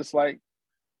 but it was just like,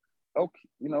 okay,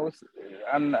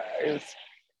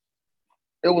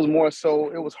 it was more so,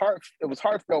 it was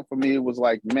heartfelt for me. It was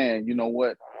like, man, you know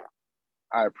what?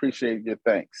 I appreciate your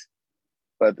thanks.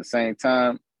 But at the same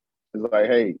time, it's like,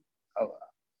 hey,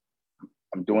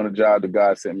 I'm doing a job that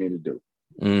God sent me to do.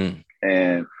 And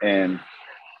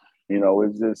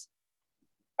it's just,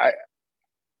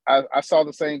 I saw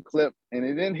the same clip and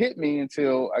it didn't hit me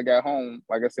until I got home.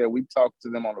 Like I said, we talked to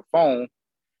them on the phone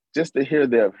just to hear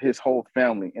his whole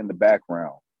family in the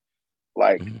background.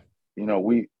 Like,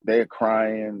 they're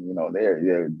crying,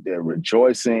 they're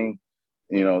rejoicing,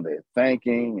 they're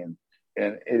thanking,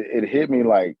 and it hit me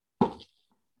like,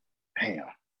 damn,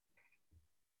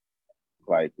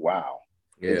 like, wow.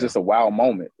 Yeah. It's just a wow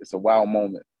moment. It's a wow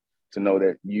moment to know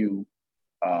that you're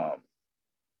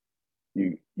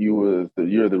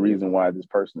the reason why this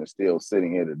person is still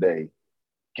sitting here today.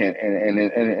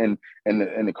 And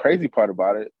the crazy part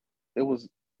about it, it was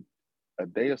a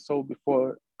day or so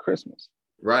before Christmas.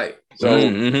 Right.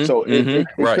 So it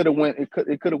could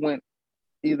have went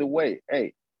either way.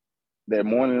 Hey, they're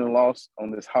mourning the loss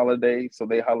on this holiday, so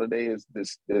their holiday is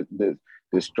this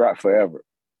distraught forever.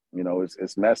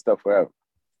 It's messed up forever.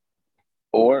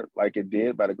 Or like it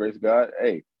did by the grace of God,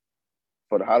 hey,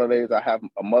 for the holidays, I have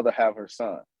a mother have her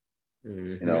son.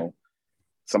 Mm-hmm. You know,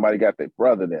 somebody got their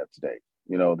brother there today.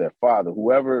 You know, their father,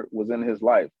 whoever was in his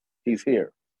life, he's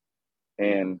here.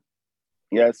 And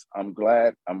yes, I'm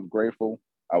glad, I'm grateful.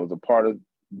 I was a part of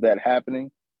that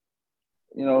happening.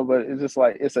 You know, but it's just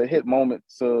like it's a hit moment.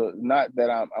 So not that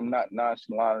I'm not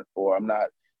nonchalant or I'm not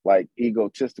like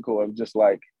egotistical. I'm just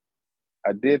like,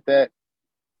 I did that.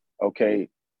 Okay,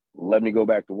 let me go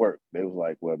back to work. They was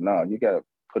like, well, no, you got to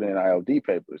put in ILD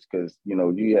papers because, you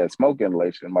know, you had smoke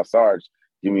inhalation. My Sarge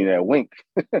give me that wink.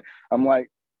 I'm like,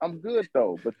 I'm good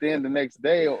though. But then the next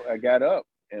day I got up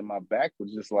and my back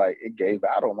was just like, it gave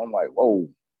out on me. I'm like, whoa.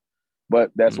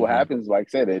 But that's what happens. Like I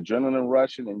said, the adrenaline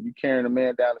rushing and you carrying a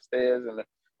man down the stairs. And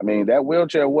I mean, that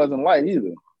wheelchair wasn't light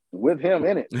either with him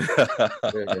in it.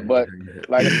 But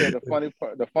like I said,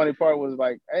 the funny part was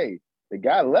like, hey, the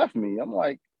guy left me. I'm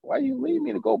like, why you leave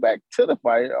me to go back to the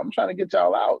fight? I'm trying to get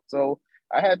y'all out. So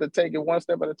I had to take it one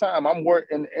step at a time. I'm worried,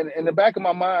 and in the back of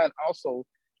my mind, also,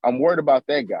 I'm worried about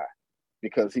that guy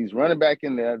because he's running back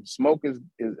in there. Smoke is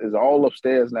all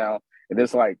upstairs now, and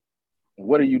it's like,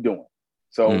 what are you doing?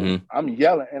 So I'm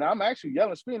yelling, and I'm actually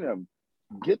yelling, screaming at him,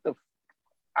 get the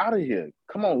out of here.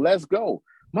 Come on, let's go.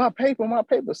 My paper.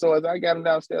 So as I got him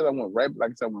downstairs, I went right,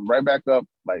 like I said, went right back up,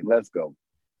 like, let's go.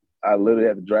 I literally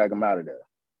had to drag him out of there.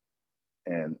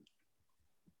 And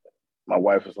my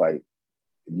wife was like,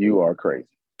 you are crazy.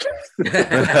 Hey,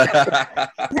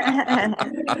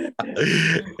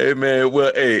 man.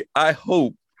 Well, hey, I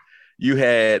hope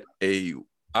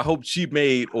she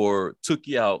made or took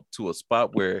you out to a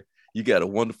spot where you got a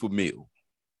wonderful meal.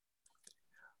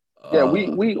 Yeah, we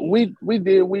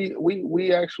did.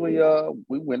 We actually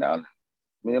we went out,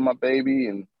 me and my baby,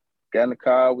 and got in the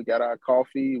car. We got our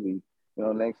coffee. We, you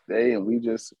know, next day, and we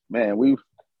just, man, we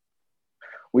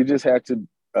just had to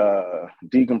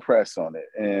decompress on it,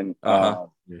 and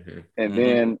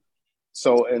then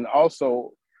so, and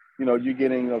also, you know, you're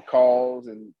getting calls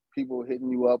and people hitting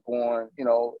you up on, you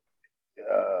know,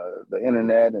 the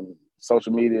internet and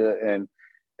social media,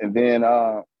 and then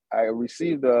I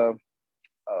received a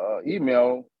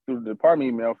email through the department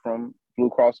email from Blue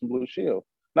Cross and Blue Shield,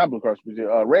 not Blue Cross,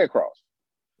 Red Cross.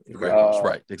 Red Cross,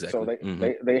 right? Exactly. So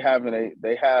they have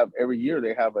every year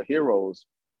they have a heroes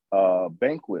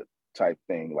banquet type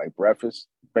thing, like breakfast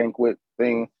banquet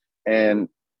thing, and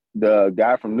the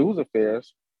guy from News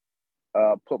Affairs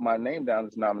put my name down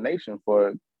as nomination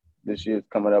for this year's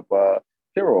coming up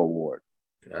Hero Award.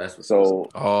 That's so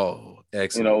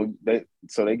excellent. You know, they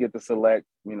get to select,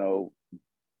 you know,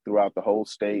 throughout the whole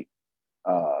state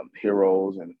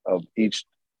heroes and of each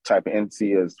type of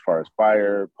entity, as far as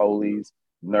fire, police,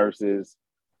 nurses,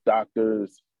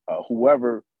 doctors,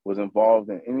 whoever was involved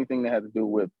in anything that had to do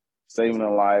with saving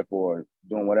a life or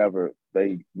doing whatever,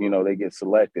 they get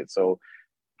selected. So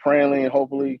prayingly and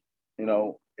hopefully, you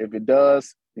know, if it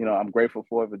does, you know, I'm grateful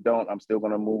for it. If it don't, I'm still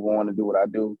going to move on and do what I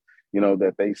do, you know,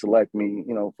 that they select me,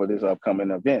 you know, for this upcoming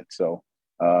event. So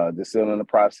they're still in the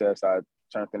process. I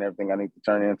turned in everything I need to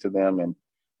turn into them, and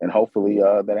hopefully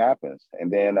that happens.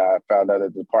 And then I found out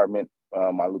that the department,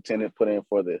 my lieutenant put in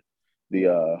for the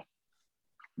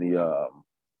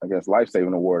I guess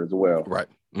life-saving award as well. Right.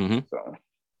 So.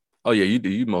 Oh yeah, you do.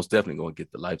 You most definitely gonna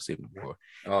get the life-saving award,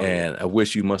 and I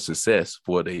wish you much success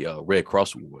for the Red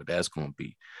Cross award. That's gonna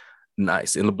be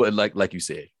nice. And but like you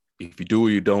said, if you do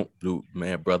or you don't do,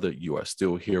 man, brother, you are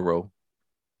still a hero.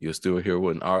 You're still a hero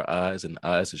in our eyes and the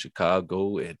eyes of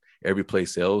Chicago and every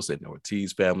place else, and the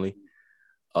Ortiz family.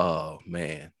 Oh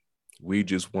man, we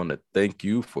just want to thank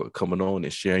you for coming on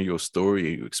and sharing your story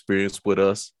and your experience with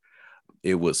us.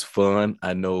 It was fun.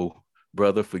 I know,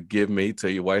 brother, forgive me. Tell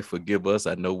your wife, forgive us.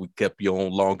 I know we kept you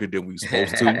on longer than we were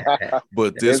supposed to,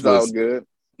 but this was all good.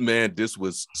 Man, this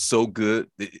was so good.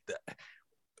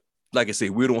 Like I say,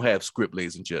 we don't have script,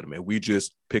 ladies and gentlemen. We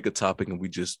just pick a topic and we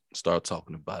just start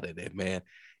talking about it. And man,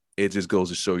 it just goes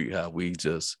to show you how we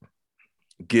just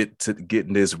get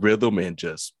in this rhythm and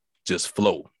just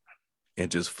flow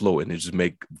and it just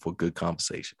make for good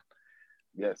conversation.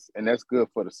 Yes, and that's good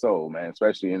for the soul, man,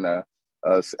 especially in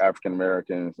us African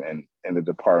Americans and in the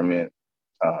department.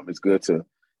 It's good to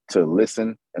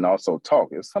listen and also talk.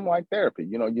 It's something like therapy.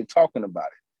 You know, you're talking about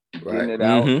it, you're getting it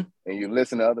out, and you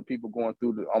listen to other people going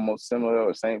through the almost similar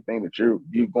or same thing that you're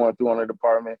going through on the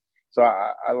department. So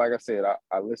I like I said,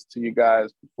 I listened to you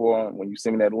guys before when you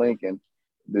sent me that link, and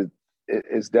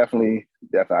it's definitely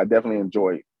I definitely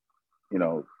enjoyed, you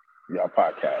know, your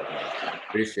podcast.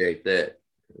 Appreciate that,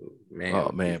 man.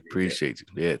 Oh man, appreciate you.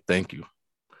 Yeah, thank you,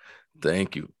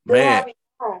 Good man.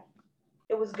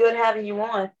 It was good having you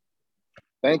on.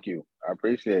 Thank you. I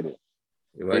appreciate it.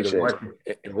 Appreciate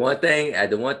the one thing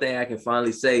I can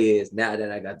finally say is now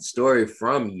that I got the story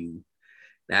from you,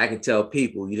 now I can tell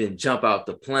people you didn't jump out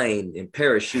the plane and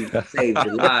parachute and save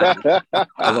the lives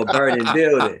of a burning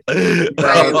building. You know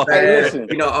what I'm saying? Listen.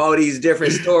 You know, all these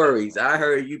different stories. I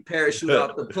heard you parachute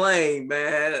out the plane,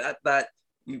 man. I thought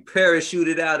you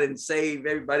parachuted out and saved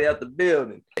everybody out the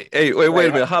building. Hey, wait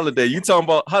a minute, Holiday. You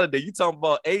talking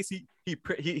about Ace? He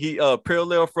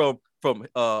parallel from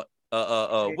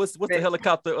what's the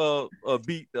helicopter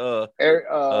beat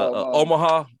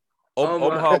Omaha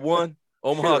 1,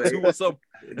 Omaha 2 or something.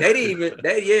 They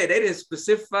didn't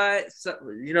specify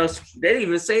something, you know, they didn't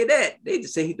even say that. They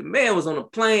just say the man was on a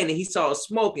plane and he saw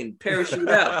smoke and parachute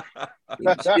out.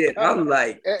 Shit. I'm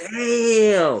like,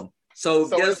 damn. So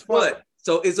guess what?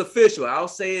 So it's official. I'll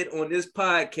say it on this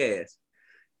podcast.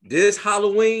 This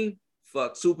Halloween,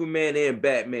 fuck Superman and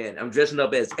Batman. I'm dressing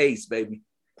up as Ace, baby.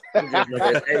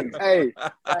 Hey,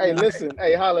 listen,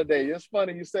 hey, Holiday. It's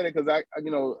funny you said it because I,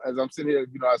 you know, as I'm sitting here,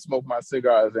 you know, I smoke my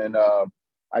cigars and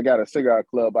I got a cigar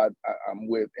club I'm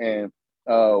with, and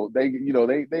they, you know,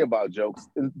 they about jokes.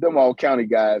 Them all county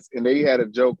guys, and they had a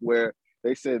joke where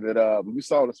they said that you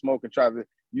saw the smoke and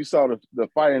you saw the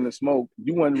fire in the smoke.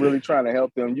 You weren't really trying to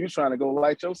help them. You trying to go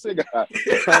light your cigar.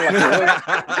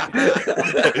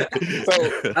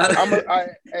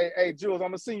 Hey, Jules, I'm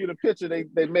gonna send you the picture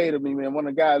they made of me, man. One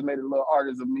of the guys made a little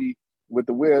artist of me with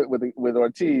with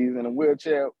Ortiz in a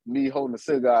wheelchair, me holding a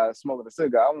cigar, smoking a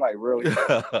cigar. I'm like, really?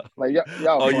 Like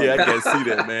y'all. Oh funny. yeah, I gotta see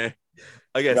that, man.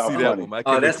 I gotta see that one.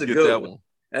 Oh, that's a good one.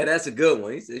 Hey, that's a good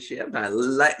one. He said, "Shit, I'm trying to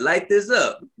light this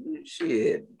up."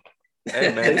 Shit.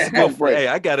 Hey man, hey,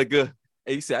 I got a good.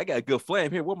 Hey, you said I got a good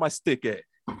flame here. Where my stick at?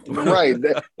 Right.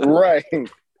 I'm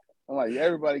like,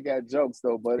 everybody got jokes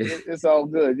though, but it's all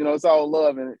good. You know, it's all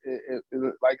love, and it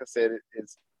like I said,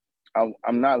 it's.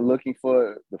 I'm not looking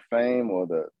for the fame or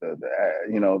the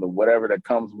you know, the whatever that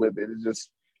comes with it.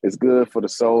 It's good for the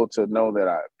soul to know that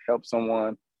I helped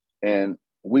someone, and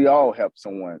we all help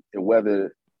someone.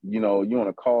 Whether, you know, you on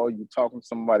a call, you talking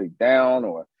somebody down,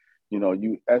 or, you know,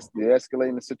 you're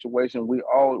escalating the situation. We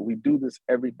do this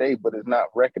every day, but it's not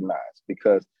recognized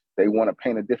because they want to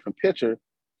paint a different picture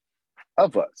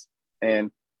of us.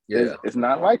 And it's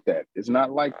not like that. It's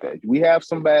not like that. We have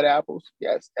some bad apples.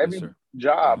 Yes, every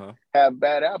job have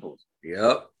bad apples.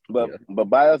 Yep. But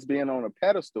by us being on a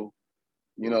pedestal,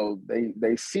 you know,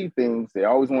 they see things. They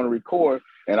always want to record.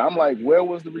 And I'm like, where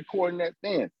was the recording at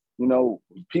then? You know,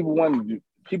 people on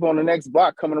the next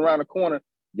block coming around the corner.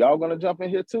 Y'all gonna jump in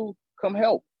here too? Come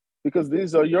help, because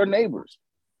these are your neighbors.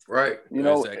 Right. You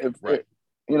know,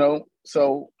 you know,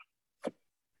 so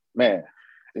man,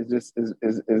 it's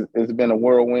been a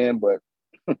whirlwind, but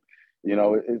you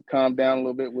know, it calmed down a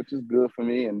little bit, which is good for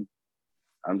me. And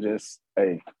I'm just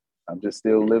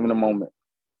still living the moment.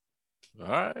 All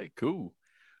right, cool.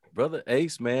 Brother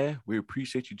Ace, man, we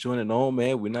appreciate you joining on,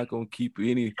 man. We're not gonna keep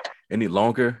you any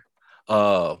longer.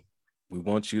 We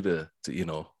want you to you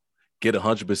know, get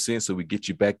 100% so we get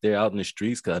you back there out in the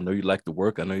streets, because I know you like to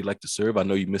work. I know you like to serve. I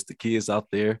know you miss the kids out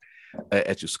there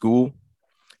at your school.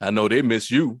 I know they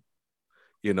miss you.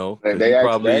 You know, they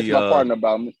asked my partner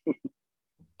about me.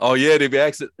 Oh yeah, they've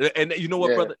asked it. And you know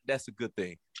what, brother? That's a good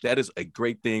thing. That is a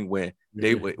great thing when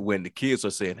when the kids are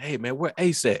saying, "Hey man, where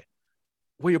Ace at?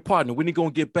 Where your partner? When he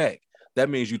gonna get back?" That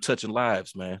means you touching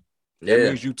lives, man. That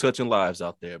means you touching lives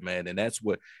out there, man. And that's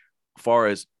what, as far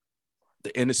as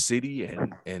the inner city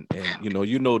and you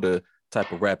know the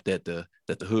type of rap that the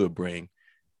hood bring.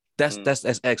 That's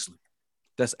excellent.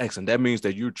 That's excellent. That means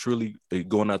that you're truly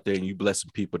going out there and you blessing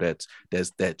people that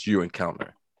you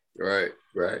encounter. Right.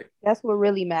 That's what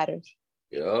really matters.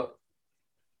 Yeah.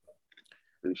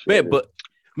 Man, but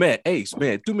man, Ace,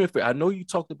 man, do me a favor. I know you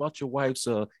talked about your wife's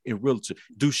in realtor.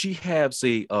 Do she have,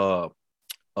 say, what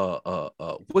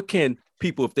can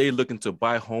people, if they're looking to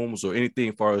buy homes or anything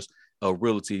as far as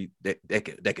realty that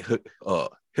can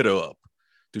hit her up?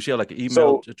 Do she have like an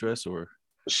email address or?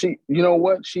 She, you know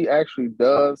what? She actually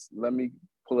does. Let me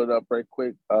pull it up right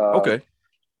quick. Okay.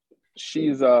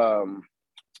 She's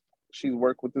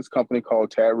worked with this company called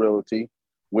Tad Realty,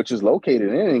 which is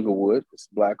located in Inglewood. It's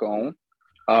Black owned.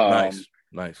 Nice.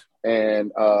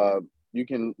 And you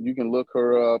can look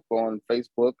her up on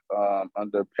Facebook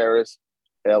under Paris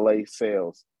LA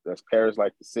Sales. That's Paris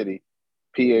like the city,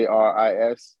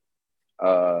 PARIS.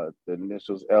 The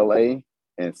initials LA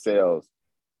and Sales,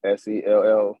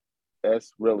 SELLS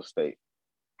Real Estate.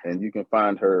 And you can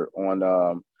find her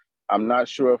on. I'm not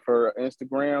sure of her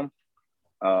Instagram,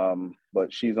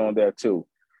 but she's on there too.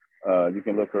 You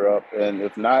can look her up, and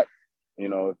if not, you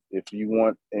know, if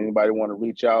anybody want to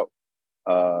reach out,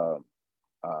 I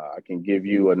can give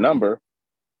you a number.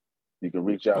 You can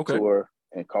reach out to her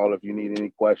and call if you need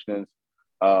any questions.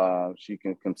 She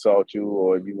can consult you,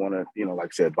 or if you want to, like I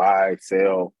said, buy,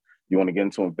 sell, you want to get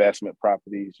into investment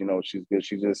properties, she's good.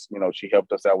 She just, she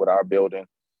helped us out with our building.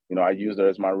 I use her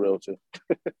as my realtor.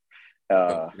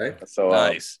 So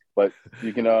nice. But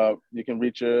you can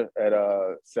reach her at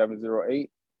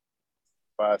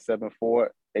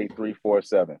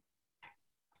 708-574-8347.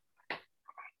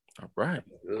 All right,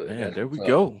 man. There we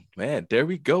go, man. There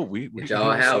we go. We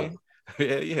y'all help.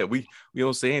 Yeah. We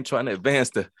ain't trying to advance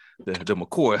the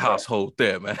McCoy household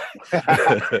there, man.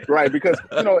 Right, because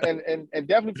and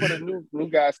definitely for the new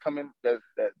guys coming that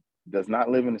does not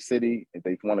live in the city, if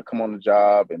they want to come on the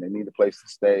job and they need a place to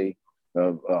stay,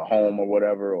 a home or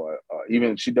whatever, or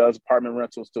even she does apartment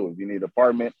rentals too. If you need an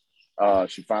apartment,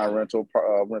 she finds rental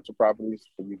properties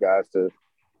for you guys to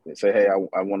say, hey, I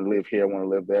want to live here, I want to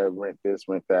live there, rent this,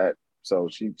 rent that. So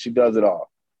she does it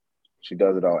all. She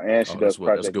does it all, and she does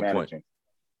project managing.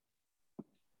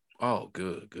 Oh,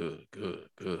 good.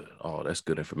 Oh, that's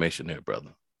good information there,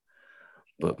 brother.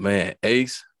 But man,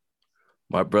 Ace,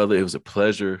 my brother, it was a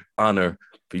pleasure, honor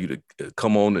for you to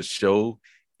come on the show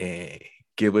and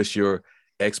give us your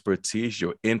expertise,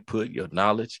 your input, your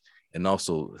knowledge, and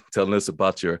also telling us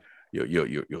about your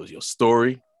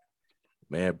story.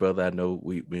 Man, brother, I know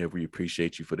we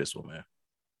appreciate you for this one, man.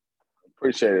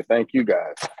 Appreciate it. Thank you,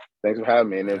 guys. Thanks for having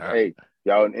me. And if, hey,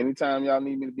 y'all, anytime y'all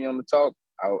need me to be on the talk,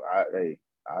 I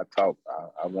talk.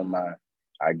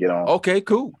 I get on. Okay,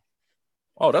 cool.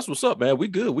 Oh, that's what's up, man. We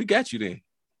good. We got you then.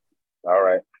 All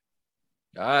right.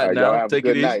 All right, now have take a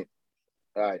good it easy. night.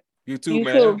 All right. You too,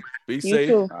 man. Be safe.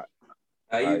 Too. All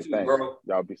right. You too, bro.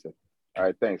 Y'all be safe. All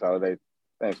right. Thanks, Holiday.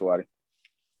 Thanks, Watty.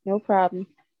 No problem.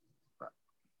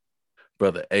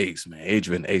 Brother Ace, man.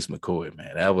 Adrian Ace McCoy,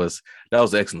 man. That was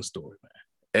an excellent story, man.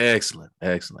 Excellent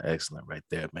right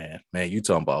there, man. Man, you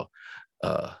talking about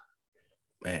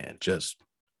man, just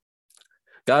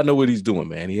God know what he's doing,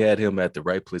 man. He had him at the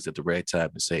right place at the right time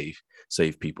to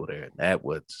save people there. And that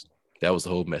was the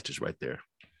whole message right there.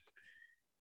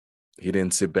 He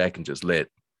didn't sit back and just let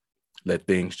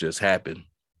things just happen.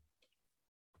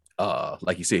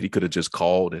 Like he said, he could have just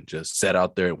called and just sat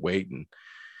out there and wait.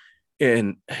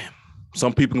 And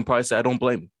some people can probably say, I don't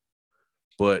blame him.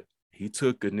 But he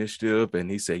took initiative and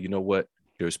he said, you know what?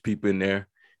 There's people in there.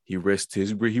 He risked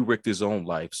his own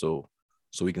life so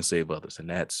he can save others. And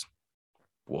that's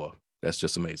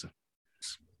just amazing.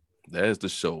 That is the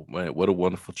show, man. What a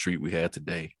wonderful treat we had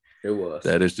today. It was.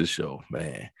 That is the show,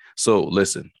 man. So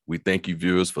listen, we thank you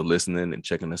viewers for listening and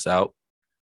checking us out.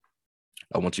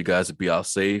 I want you guys to be out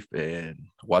safe and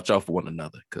watch out for one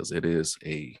another because it is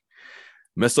a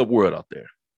messed up world out there.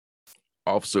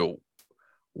 Officer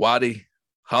Watty,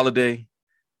 Holiday,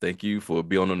 thank you for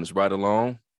being on this ride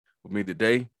along with me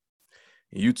today.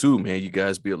 And you too, man. You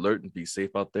guys be alert and be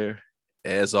safe out there.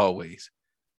 As always,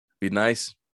 be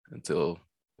nice until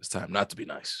it's time not to be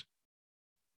nice.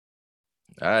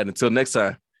 All right, until next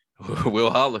time, we'll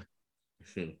holler.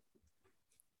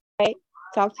 Hey,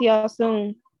 talk to y'all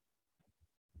soon.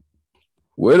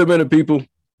 Wait a minute, people.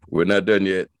 We're not done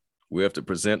yet. We have to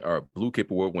present our Blue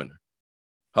Cape Award winner.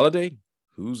 Holiday,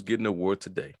 who's getting the award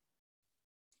today?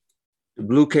 The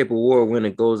Blue Cape Award winner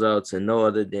goes out to no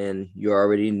other than, you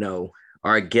already know,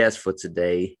 our guest for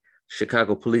today,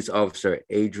 Chicago Police Officer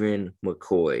Adrian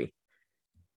Mccoy.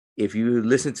 If you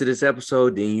listen to this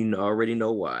episode, then you already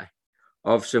know why.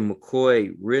 Officer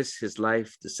McCoy risked his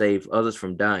life to save others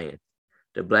from dying.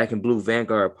 The Black and Blue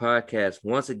Vanguard podcast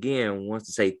once again wants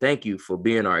to say thank you for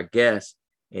being our guest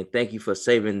and thank you for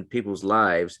saving people's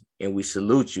lives, and we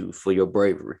salute you for your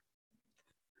bravery.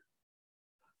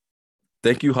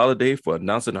 Thank you, Holiday, for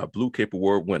announcing our Blue Cape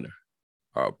Award winner,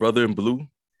 our brother in blue,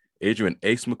 Adrian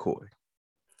Ace McCoy.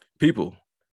 People,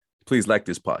 please like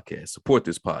this podcast, support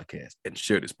this podcast, and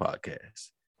share this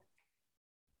podcast.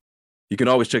 You can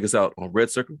always check us out on Red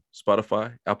Circle,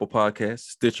 Spotify, Apple Podcasts,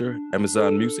 Stitcher,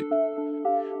 Amazon Music.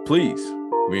 Please,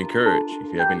 we encourage,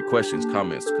 if you have any questions,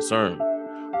 comments, concerns,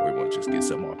 or you want to just get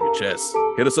something off your chest,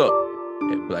 hit us up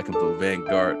at Black and Blue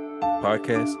Vanguard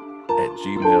Podcast at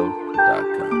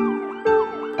gmail.com.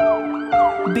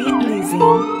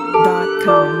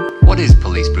 Beatleasing.com. What is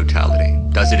police brutality?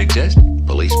 Does it exist?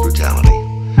 Police brutality,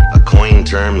 a coined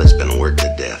term that's been worked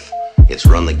to death. It's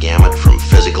run the gamut from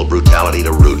physical brutality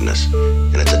to rudeness,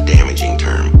 and it's a damaging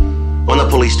term. When the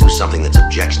police do something that's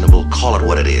objectionable, call it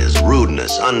what it is: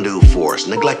 rudeness, undue force,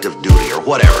 neglect of duty, or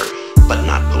whatever, but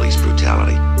not police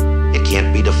brutality. It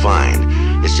can't be defined.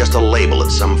 It's just a label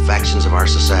that some factions of our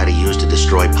society use to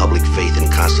destroy public faith in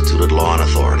constituted law and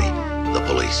authority: the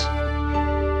police.